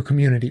 Through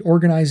community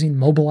organizing,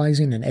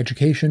 mobilizing, and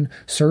education,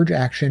 SURGE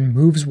Action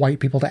moves white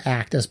people to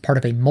act as part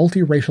of a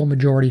multiracial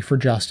majority for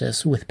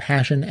justice with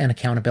passion and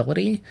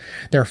accountability.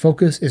 Their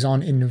focus is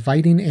on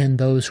inviting in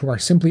those who are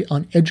simply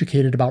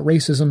uneducated about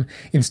racism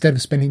instead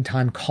of spending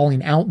time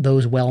calling out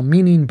those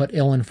well-meaning but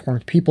ill-informed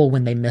people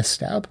when they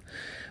misstep.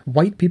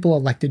 White people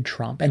elected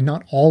Trump, and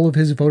not all of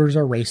his voters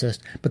are racist,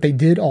 but they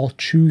did all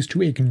choose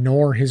to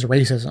ignore his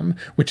racism,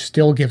 which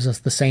still gives us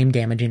the same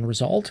damaging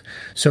result.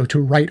 So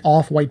to write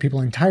off white people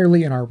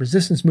entirely in our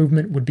resistance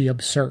movement would be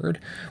absurd.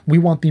 We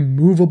want the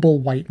movable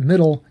white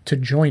middle to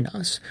join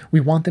us. We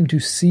want them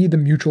to see the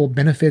mutual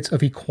benefits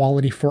of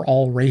equality for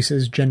all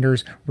races,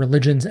 genders,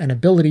 religions, and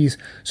abilities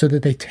so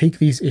that they take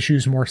these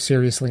issues more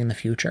seriously in the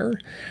future.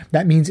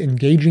 That means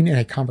engaging in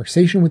a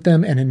conversation with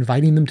them and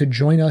inviting them to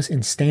join us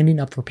in standing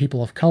up for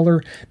people of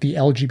color, the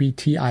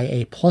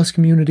LGBTIA+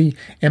 community,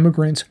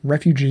 immigrants,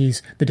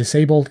 refugees, the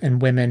disabled,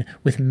 and women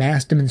with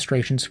mass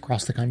demonstrations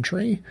across the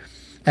country.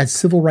 As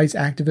civil rights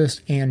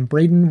activist Anne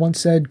Braden once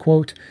said,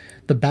 quote,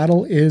 "The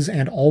battle is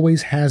and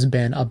always has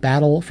been a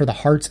battle for the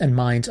hearts and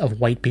minds of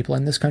white people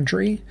in this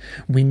country.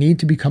 We need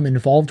to become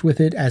involved with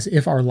it as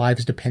if our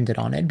lives depended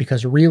on it,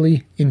 because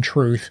really, in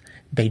truth,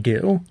 they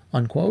do,"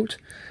 unquote.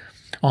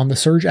 On the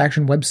Surge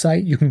Action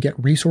website, you can get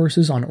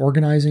resources on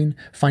organizing,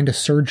 find a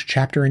Surge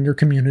chapter in your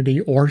community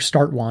or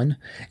start one,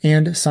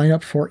 and sign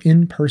up for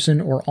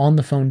in-person or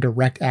on-the-phone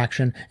direct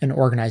action and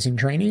organizing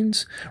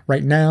trainings.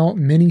 Right now,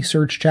 many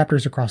Surge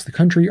chapters across the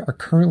country are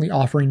currently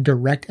offering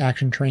direct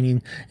action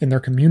training in their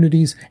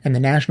communities, and the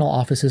national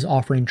office is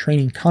offering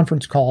training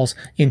conference calls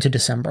into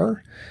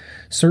December.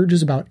 Surge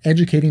is about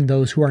educating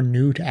those who are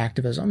new to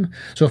activism.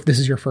 So if this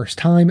is your first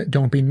time,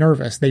 don't be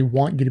nervous. They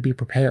want you to be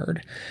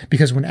prepared.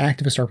 Because when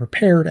activists are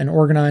prepared and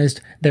organized,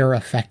 they're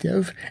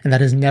effective. And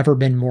that has never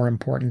been more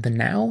important than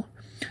now.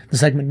 The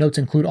segment notes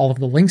include all of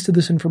the links to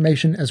this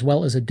information as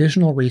well as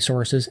additional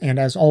resources, and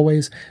as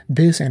always,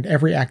 this and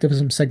every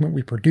activism segment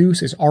we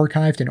produce is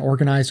archived and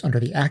organized under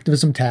the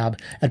Activism tab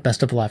at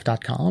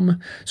bestoftheleft.com.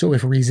 So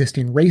if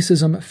resisting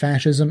racism,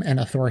 fascism, and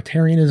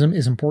authoritarianism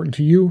is important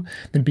to you,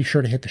 then be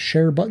sure to hit the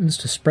share buttons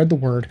to spread the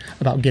word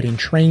about getting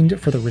trained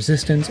for the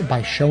resistance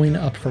by showing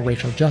up for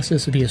racial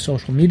justice via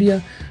social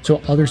media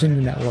so others in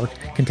your network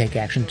can take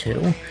action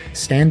too.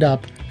 Stand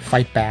up,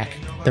 fight back.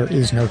 There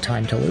is no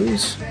time to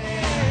lose.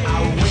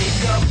 I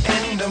wake up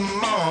in the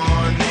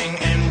morning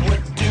and what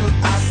do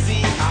I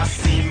see? I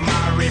see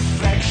my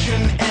reflection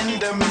in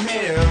the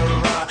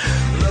mirror,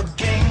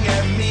 looking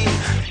at me,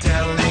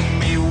 telling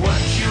me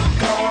what you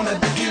gonna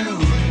do.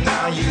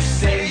 Now you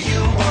say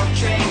you won't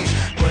change,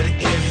 but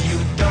if you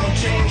don't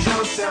change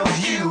yourself,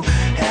 you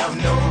have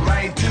no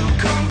right to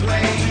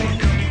complain.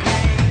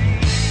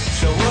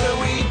 So what are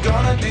we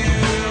gonna do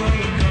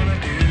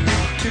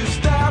to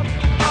stop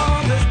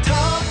all this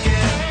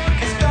talking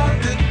and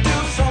start to do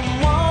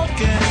some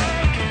walking?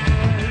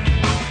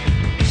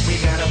 We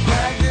gotta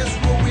practice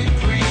what we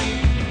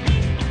preach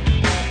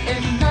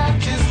and not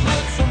just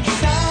look from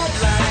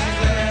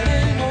sidelines. Let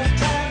any more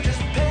time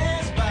just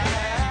pass by.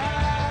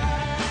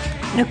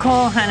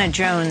 Nicole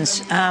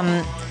Hannah-Jones,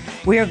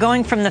 we are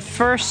going from the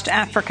first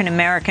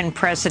African-American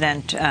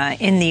president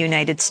in the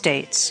United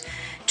States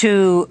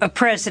to a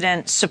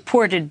president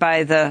supported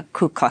by the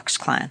Ku Klux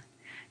Klan.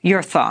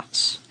 Your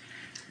thoughts?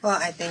 Well,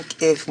 I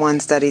think if one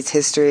studies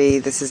history,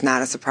 this is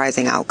not a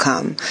surprising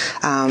outcome.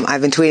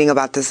 I've been tweeting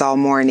about this all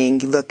morning.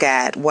 You look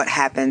at what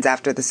happens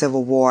after the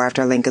Civil War,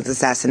 after Lincoln's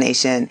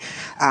assassination.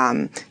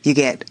 You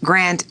get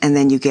Grant and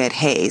then you get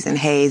Hayes. And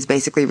Hayes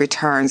basically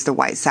returns the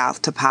white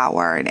South to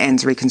power and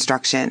ends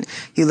Reconstruction.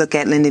 You look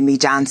at Lyndon B.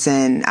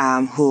 Johnson,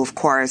 who, of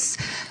course,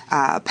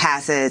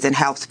 passes and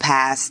helped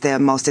pass the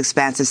most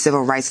expansive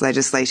civil rights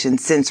legislation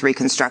since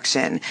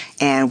Reconstruction.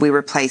 And we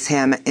replace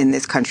him in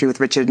this country with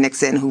Richard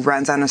Nixon, who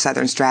runs on a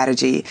Southern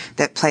strategy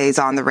that plays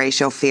on the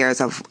racial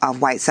fears of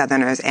white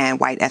Southerners and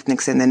white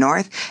ethnics in the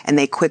North. And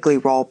they quickly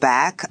roll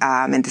back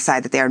and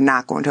decide that they are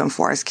not going to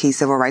enforce key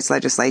civil rights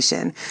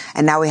legislation.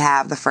 And now we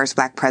have the first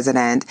black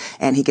president,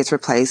 and he gets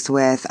replaced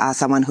with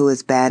someone who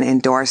has been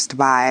endorsed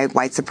by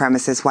white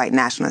supremacists, white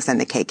nationalists, and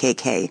the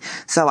KKK.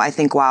 So I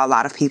think while a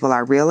lot of people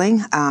are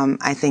reeling,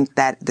 I think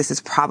that this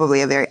is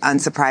probably a very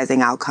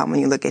unsurprising outcome when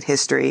you look at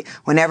history.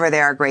 Whenever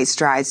there are great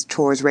strides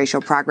towards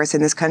racial progress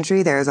in this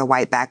country, there is a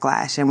white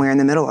backlash, and we're in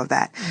the middle of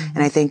that. Mm-hmm.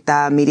 And I think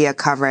the media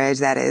coverage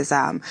that is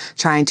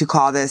trying to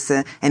call this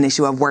an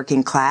issue of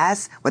working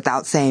class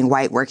without saying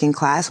white working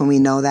class, when we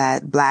know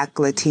that black,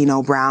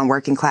 Latino, brown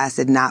working class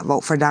did not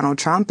vote for Donald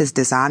Trump, is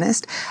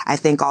dishonest. I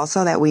think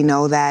also that we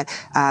know that,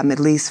 at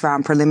least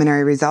from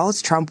preliminary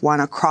results, Trump won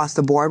across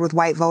the board with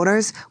white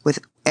voters, with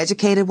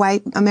educated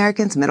white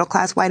Americans,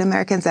 middle-class white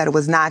Americans, that it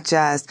was not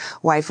just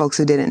white folks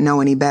who didn't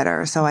know any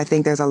better. So I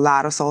think there's a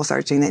lot of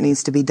soul-searching that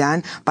needs to be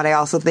done. But I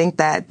also think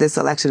that this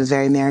election is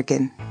very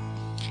American.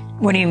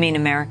 What do you mean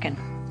American?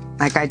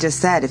 Like I just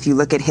said, if you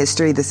look at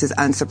history, this is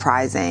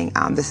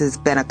unsurprising. This has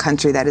been a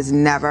country that has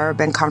never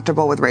been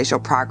comfortable with racial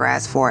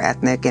progress for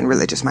ethnic and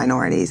religious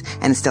minorities,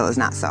 and still is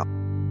not so.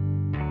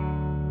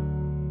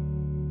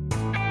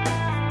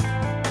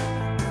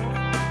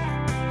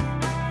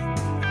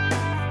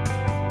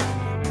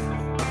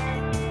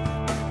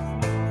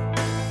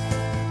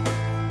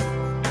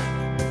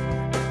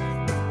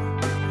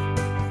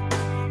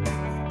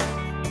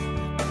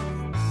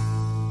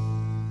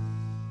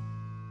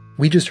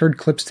 We just heard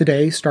clips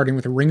today, starting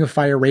with Ring of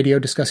Fire Radio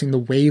discussing the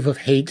wave of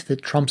hate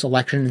that Trump's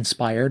election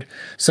inspired.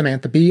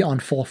 Samantha Bee on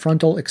Full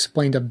Frontal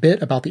explained a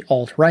bit about the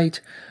alt-right.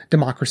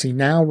 Democracy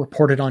Now!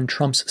 Reported on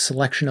Trump's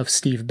selection of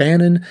Steve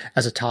Bannon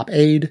as a top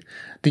aide.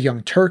 The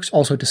Young Turks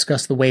also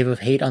discussed the wave of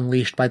hate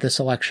unleashed by this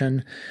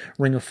election.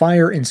 Ring of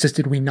Fire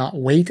insisted we not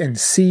wait and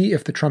see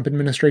if the Trump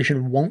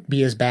administration won't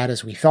be as bad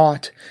as we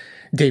thought.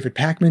 David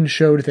Pakman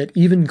showed that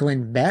even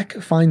Glenn Beck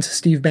finds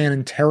Steve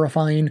Bannon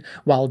terrifying,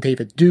 while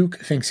David Duke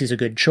thinks he's a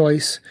good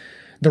choice.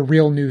 The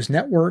Real News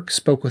Network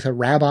spoke with a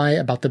rabbi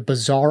about the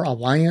bizarre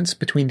alliance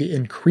between the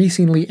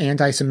increasingly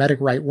anti-Semitic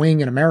right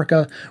wing in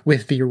America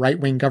with the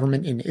right-wing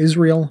government in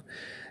Israel.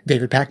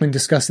 David Pakman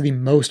discussed the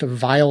most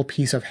vile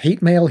piece of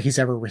hate mail he's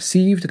ever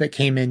received that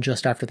came in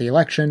just after the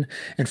election.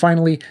 And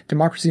finally,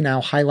 Democracy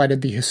Now! Highlighted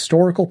the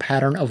historical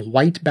pattern of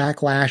white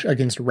backlash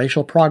against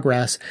racial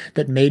progress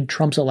that made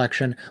Trump's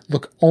election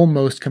look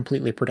almost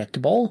completely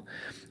predictable.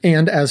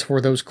 And as for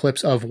those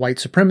clips of white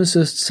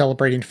supremacists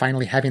celebrating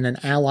finally having an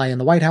ally in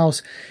the White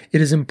House,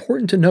 it is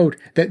important to note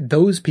that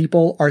those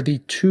people are the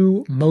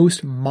two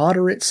most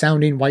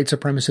moderate-sounding white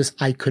supremacists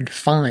I could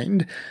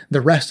find. The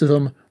rest of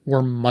them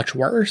were much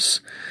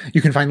worse.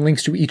 You can find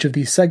links to each of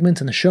these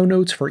segments in the show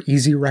notes for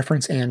easy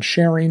reference and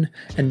sharing.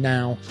 And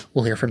now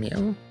we'll hear from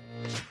you.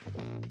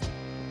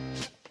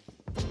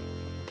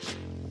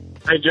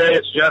 Hey Jay,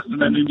 it's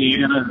Justin in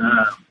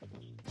Indiana.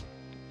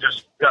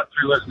 Just got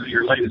through listening to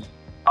your latest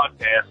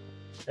podcast,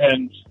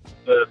 and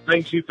the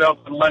things you felt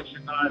on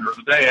election night or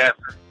the day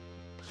after,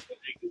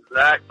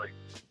 exactly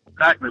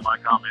my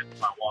comment to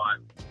my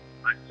wife.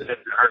 I said to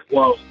her,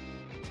 "Whoa,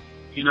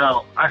 you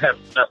know, I have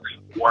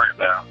nothing to worry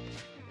about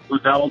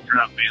with Donald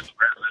Trump being the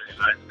president of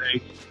the United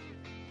States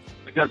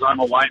because I'm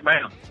a white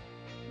man."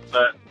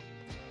 But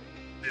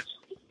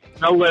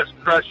it's no less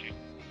crushing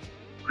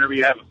whenever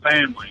you have a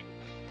family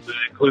that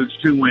includes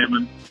two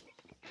women,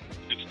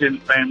 an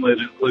extended family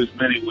that includes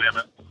many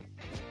women,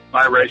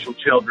 biracial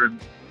children.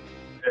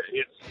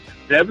 It's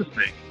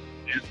devastating.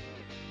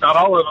 Not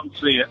all of them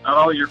see it. Not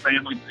all your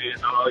family see it.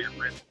 Not all your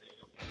friends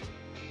see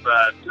it.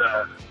 But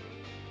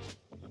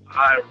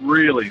I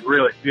really,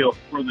 really feel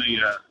for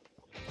the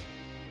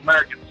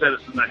American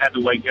citizen that had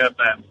to wake up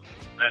that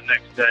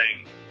next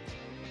day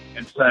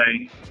and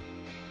say,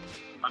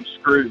 "I'm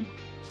screwed.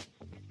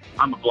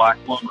 I'm a black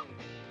woman.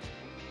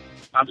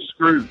 I'm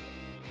screwed.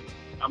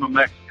 I'm a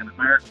Mexican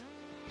American.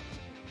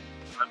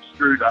 I'm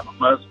screwed. I'm a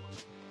Muslim.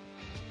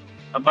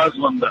 A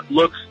Muslim that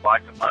looks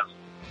like a Muslim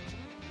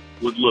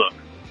would look,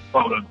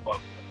 quote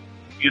unquote."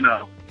 You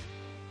know,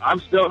 I'm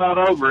still not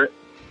over it,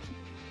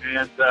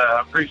 and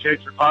I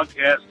appreciate your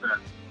podcast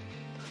and,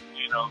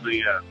 you know,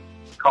 the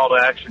call to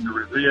action to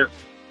resist,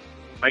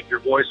 make your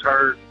voice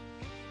heard,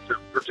 to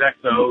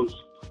protect those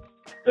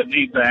that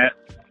need that,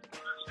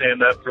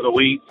 stand up for the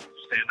weak,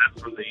 stand up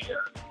for the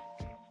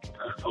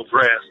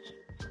oppressed.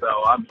 So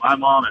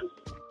I'm on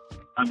it.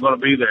 I'm going to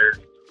be there.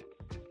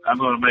 I'm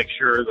going to make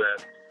sure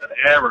that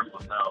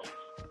everyone knows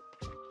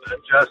that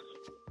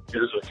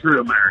Justin is a true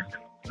American.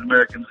 An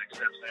American that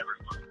accepts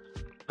everyone.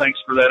 Thanks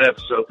for that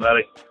episode,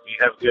 buddy. You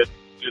have a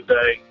good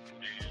day.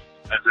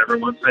 As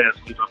everyone says,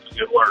 keep up the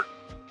good work.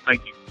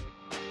 Thank you.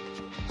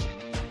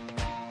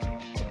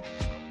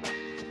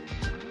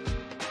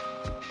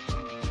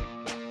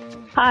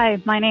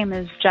 Hi, my name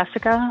is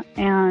Jessica,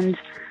 and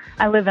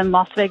I live in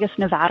Las Vegas,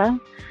 Nevada.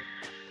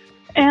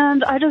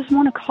 And I just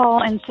want to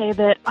call and say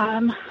that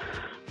I'm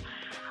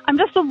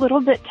just a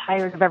little bit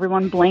tired of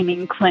everyone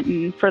blaming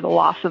Clinton for the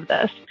loss of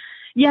this.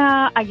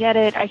 Yeah, I get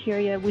it. I hear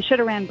you. We should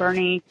have ran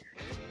Bernie.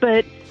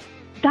 But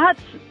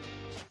that's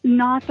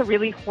not the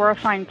really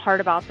horrifying part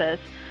about this.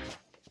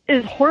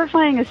 As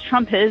horrifying as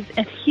Trump is,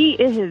 and he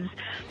is,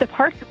 the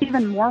part that's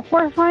even more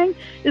horrifying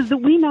is that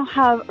we now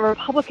have a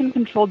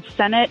Republican-controlled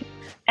Senate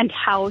and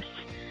House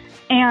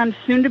and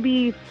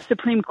soon-to-be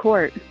Supreme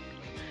Court.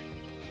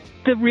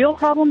 The real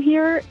problem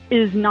here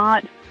is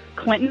not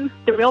Clinton.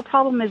 The real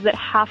problem is that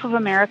half of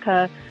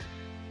America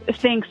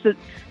thinks that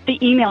the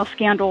email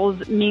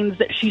scandals means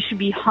that she should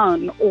be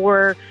hung,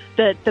 or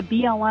that the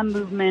BLM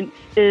movement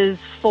is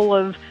full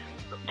of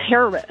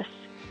terrorists.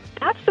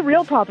 That's the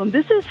real problem.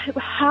 This is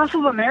half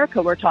of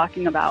America we're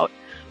talking about.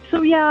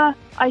 So yeah,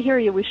 I hear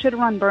you. We should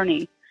run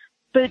Bernie.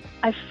 But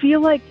I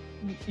feel like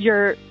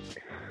we're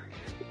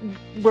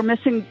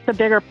missing the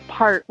bigger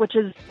part, which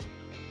is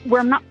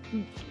we're not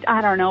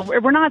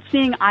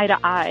seeing eye to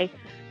eye.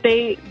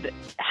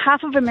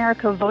 Half of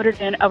America voted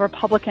in a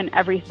Republican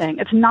everything.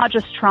 It's not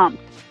just Trump.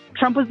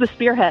 Trump was the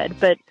spearhead,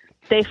 but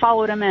they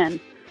followed him in.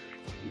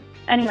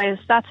 Anyways,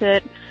 that's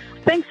it.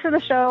 Thanks for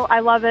the show.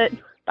 I love it.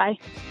 Bye.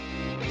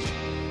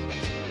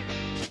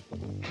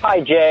 Hi,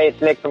 Jay.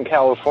 It's Nick from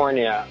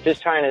California.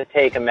 Just trying to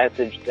take a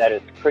message that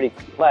is pretty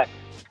complex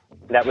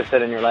that was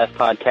said in your last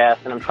podcast,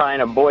 and I'm trying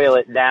to boil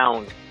it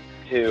down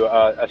to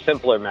a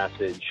simpler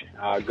message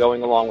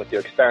going along with your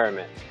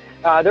experiment.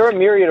 There are a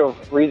myriad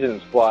of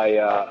reasons why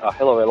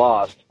Hillary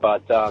lost,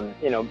 but,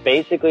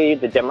 basically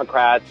the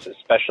Democrats,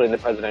 especially in the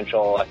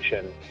presidential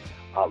election,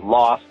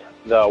 lost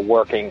the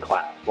working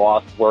class,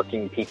 lost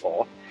working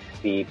people.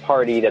 The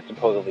party that's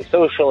supposedly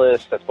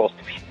socialist, that's supposed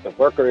to be the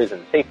workers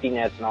and safety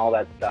nets and all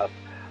that stuff,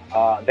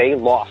 they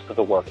lost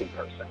the working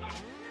person.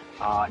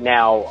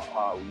 Now,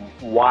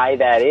 why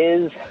that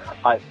is,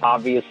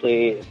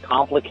 obviously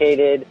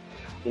complicated.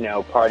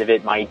 Part of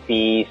it might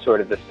be sort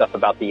of the stuff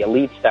about the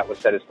elites that was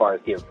said as far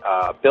as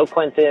Bill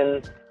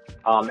Clinton.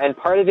 And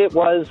part of it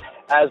was,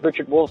 as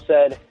Richard Wolff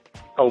said,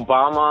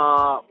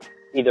 Obama,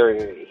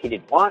 either he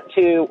didn't want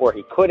to or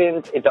he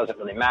couldn't. It doesn't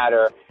really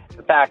matter.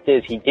 The fact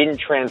is he didn't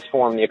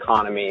transform the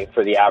economy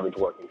for the average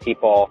working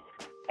people.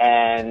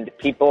 And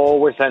people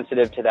were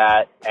sensitive to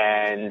that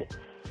and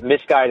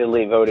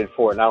misguidedly voted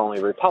for not only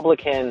a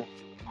Republican,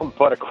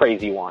 but a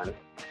crazy one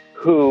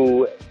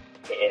who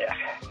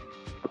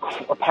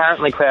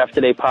apparently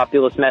crafted a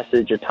populist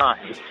message at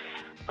times.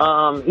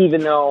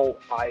 Even though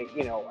I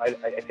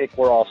think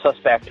we're all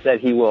suspects that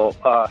he will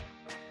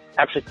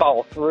actually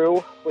follow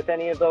through with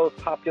any of those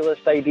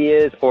populist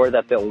ideas or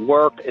that they'll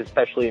work,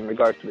 especially in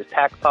regards to his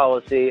tax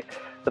policy.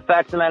 The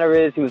fact of the matter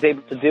is he was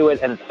able to do it,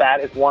 and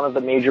that is one of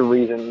the major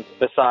reasons,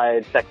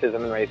 besides sexism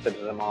and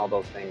racism, all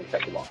those things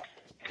that we lost.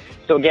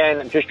 So again,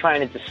 I'm just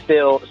trying to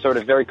distill sort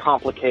of very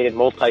complicated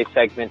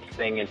multi-segment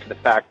thing into the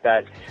fact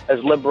that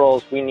as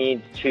liberals, we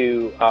need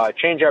to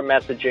change our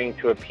messaging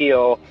to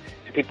appeal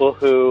to people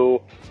who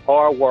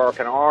are work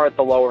and are at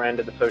the lower end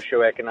of the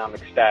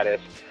socioeconomic status.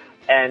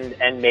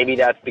 And maybe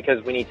that's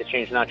because we need to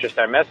change not just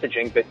our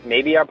messaging, but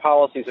maybe our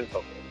policies and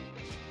focus.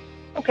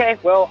 Okay,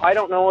 well, I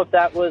don't know if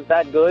that was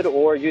that good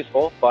or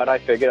useful, but I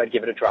figured I'd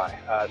give it a try.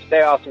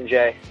 Stay awesome,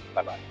 Jay.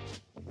 Bye-bye.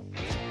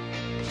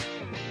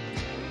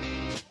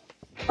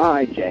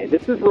 Hi, Jay.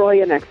 This is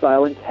Roy in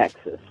exile in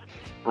Texas.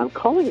 I'm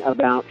calling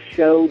about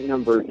show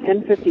number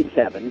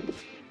 1057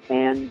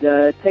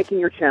 and taking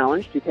your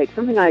challenge to take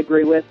something I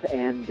agree with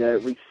and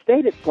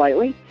restate it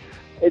slightly.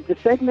 It's a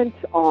segment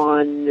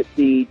on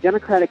the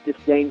Democratic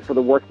disdain for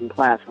the working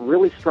class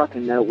really struck a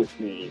note with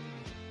me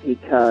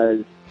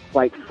because,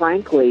 quite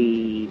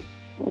frankly,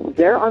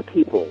 there are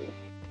people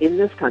in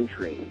this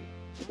country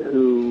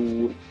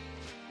who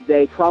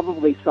they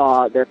probably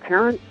saw their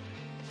parents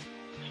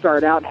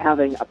start out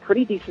having a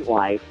pretty decent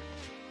life,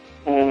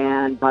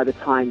 and by the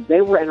time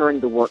they were entering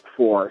the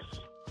workforce,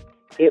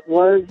 it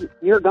was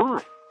near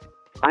gone.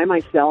 I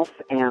myself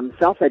am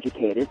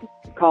self-educated.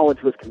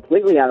 College was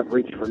completely out of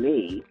reach for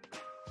me,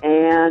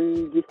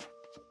 and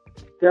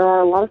there are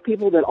a lot of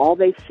people that all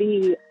they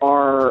see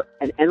are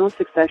an endless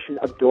succession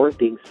of doors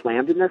being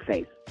slammed in their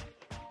face.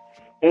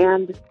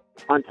 And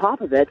on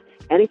top of it,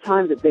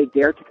 anytime that they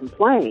dare to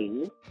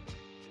complain,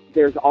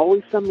 there's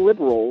always some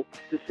liberal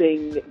to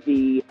sing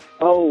the,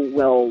 oh,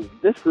 well,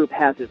 this group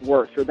has it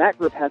worse or that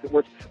group has it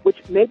worse, which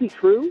may be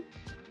true,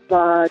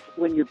 but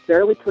when you're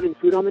barely putting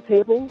food on the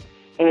table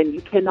and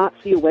you cannot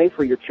see a way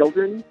for your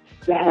children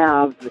to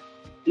have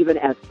even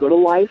as good a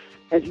life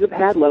as you've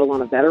had, let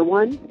alone a better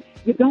one,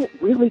 you don't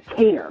really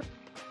care.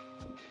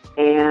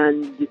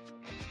 And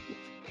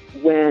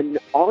when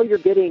all you're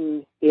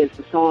getting is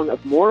the song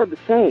of more of the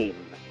same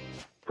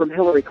from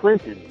Hillary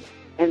Clinton,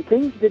 and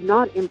things did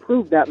not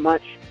improve that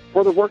much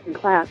for the working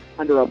class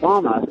under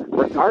Obama,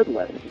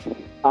 regardless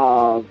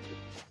of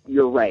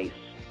your race.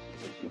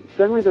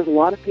 Suddenly there's a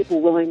lot of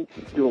people willing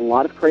to do a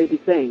lot of crazy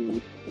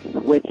things,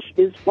 which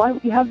is why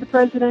we have the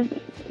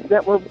president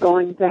that we're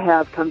going to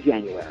have come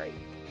January.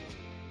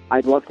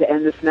 I'd love to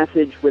end this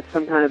message with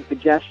some kind of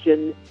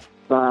suggestion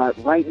but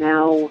right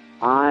now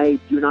I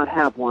do not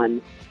have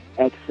one,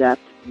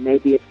 except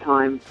maybe it's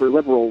time for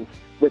liberals,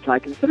 which I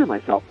consider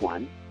myself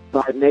one,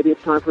 but maybe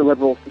it's time for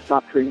liberals to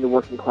stop treating the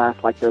working class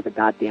like they're the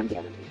goddamn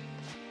enemy.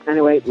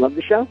 Anyway, love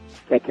the show.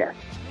 Take care.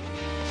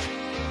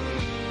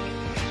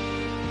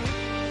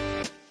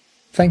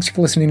 Thanks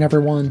for listening,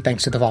 everyone.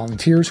 Thanks to the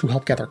volunteers who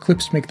help gather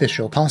clips to make this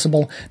show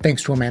possible.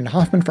 Thanks to Amanda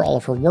Hoffman for all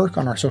of her work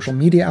on our social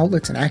media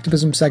outlets and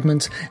activism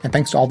segments. And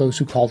thanks to all those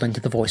who called into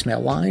the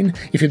voicemail line.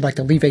 If you'd like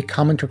to leave a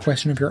comment or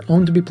question of your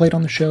own to be played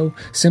on the show,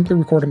 simply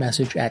record a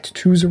message at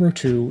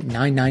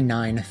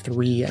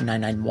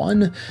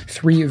 202-999-3991.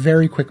 3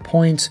 very quick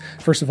points.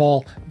 First of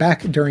all,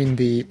 back during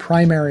the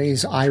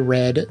primaries, I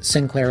read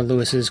Sinclair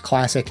Lewis's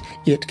classic,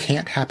 It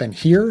Can't Happen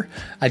Here.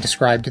 I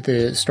described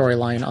the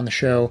storyline on the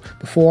show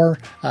before.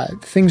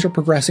 Things are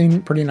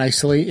progressing pretty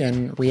nicely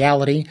in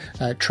reality,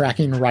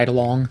 tracking right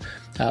along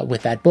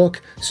with that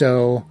book.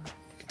 So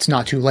it's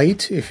not too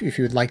late if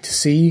you would like to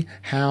see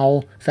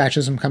how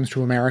fascism comes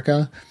to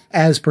America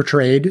as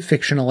portrayed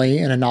fictionally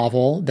in a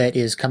novel that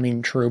is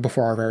coming true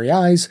before our very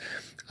eyes.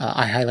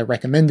 I highly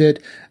recommend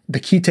it. The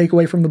key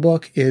takeaway from the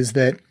book is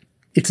that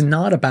it's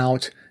not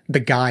about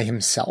the guy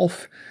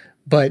himself,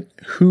 but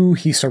who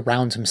he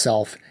surrounds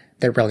himself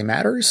that really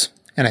matters.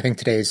 And I think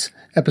today's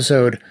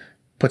episode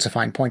puts a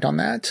fine point on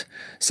that.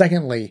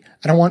 Secondly,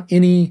 I don't want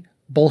any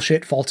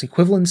bullshit false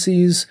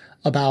equivalencies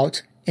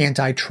about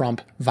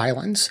anti-Trump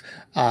violence.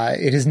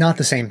 It is not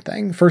the same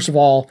thing. First of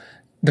all,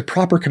 the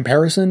proper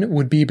comparison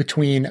would be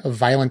between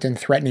violent and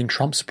threatening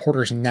Trump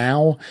supporters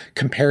now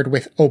compared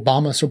with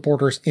Obama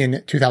supporters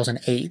in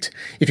 2008.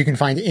 If you can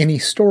find any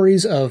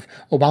stories of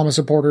Obama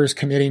supporters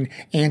committing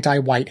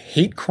anti-white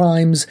hate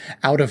crimes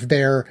out of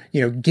their,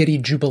 giddy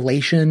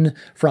jubilation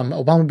from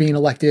Obama being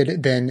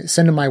elected, then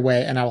send them my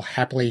way and I will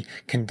happily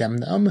condemn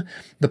them.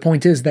 The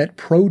point is that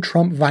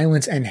pro-Trump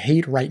violence and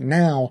hate right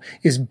now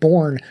is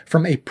born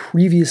from a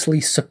previously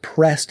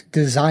suppressed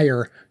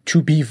desire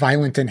to be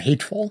violent and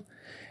hateful.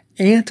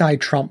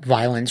 Anti-Trump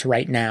violence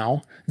right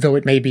now, though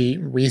it may be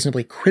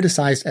reasonably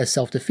criticized as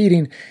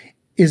self-defeating,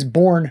 is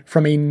born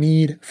from a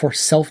need for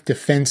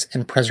self-defense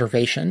and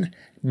preservation,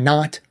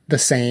 not the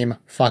same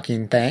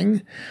fucking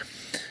thing.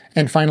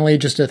 And finally,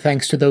 just a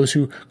thanks to those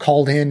who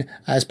called in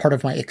as part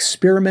of my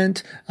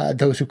experiment,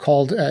 those who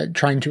called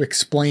trying to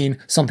explain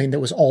something that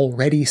was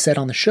already said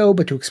on the show,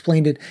 but to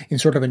explain it in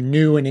sort of a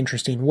new and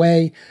interesting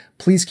way.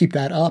 Please keep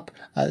that up.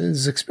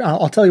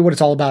 I'll tell you what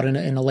it's all about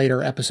in a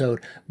later episode,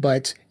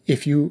 but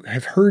if you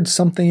have heard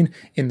something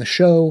in the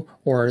show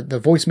or the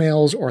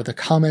voicemails or the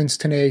comments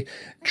today,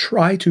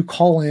 try to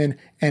call in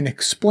and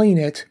explain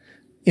it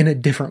in a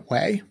different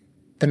way.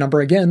 The number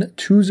again,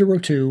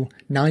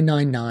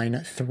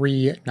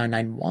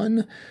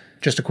 202-999-3991.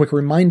 Just a quick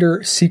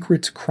reminder,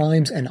 Secrets,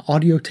 Crimes, and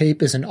Audio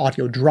Tape is an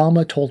audio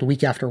drama told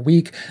week after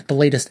week. The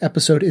latest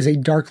episode is a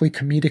darkly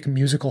comedic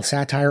musical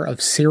satire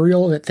of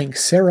Serial that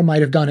thinks Sarah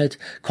might have done it,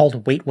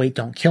 called Wait, Wait,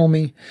 Don't Kill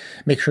Me.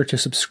 Make sure to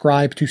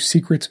subscribe to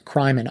Secrets,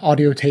 Crime, and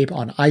Audio Tape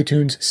on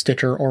iTunes,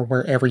 Stitcher, or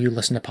wherever you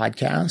listen to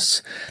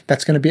podcasts.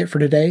 That's going to be it for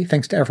today.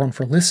 Thanks to everyone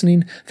for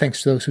listening.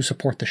 Thanks to those who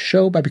support the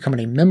show by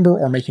becoming a member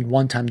or making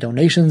one-time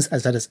donations,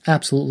 as that is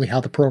absolutely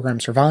how the program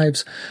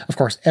survives. Of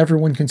course,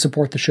 everyone can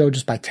support the show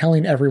just by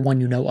telling everyone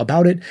you know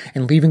about it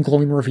and leaving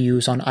glowing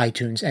reviews on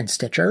iTunes and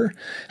Stitcher.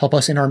 Help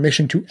us in our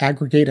mission to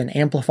aggregate and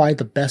amplify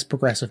the best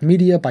progressive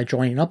media by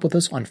joining up with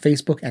us on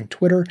Facebook and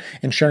Twitter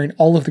and sharing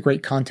all of the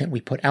great content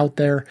we put out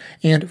there.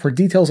 And for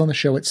details on the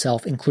show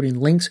itself, including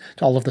links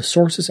to all of the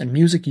sources and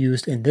music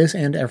used in this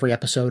and every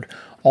episode,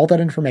 all that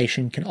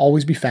information can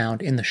always be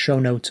found in the show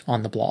notes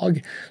on the blog.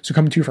 So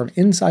coming to you from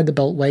inside the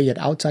Beltway yet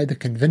outside the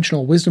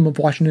conventional wisdom of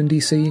Washington,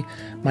 D.C.,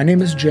 my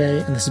name is Jay,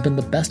 and this has been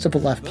the Best of the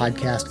Left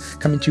podcast,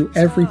 coming to you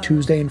every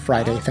Tuesday and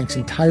Friday, thanks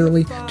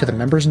entirely to the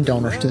members and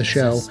donors to the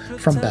show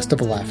from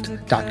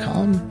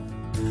bestoftheleft.com.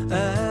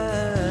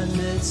 And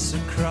it's a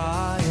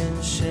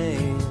crying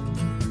shame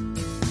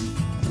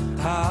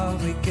how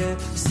we get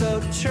so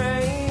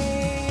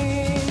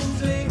trained.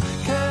 We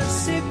can't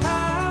see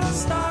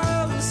past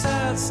all the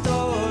sad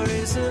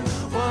stories and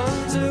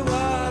wonder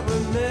what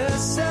we're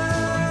missing.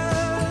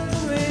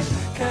 We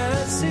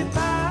can't see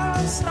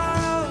past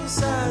all the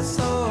sad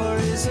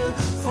stories and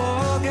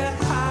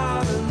forget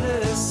how to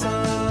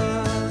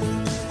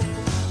listen.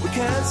 We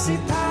can't see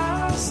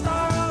past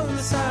all the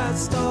sad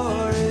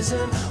stories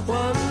and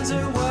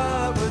wonder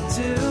what we're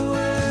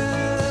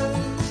doing.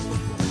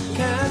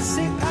 Can't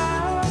see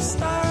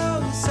past all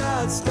the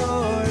sad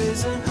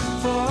stories and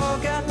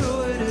forget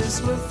who it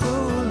is we're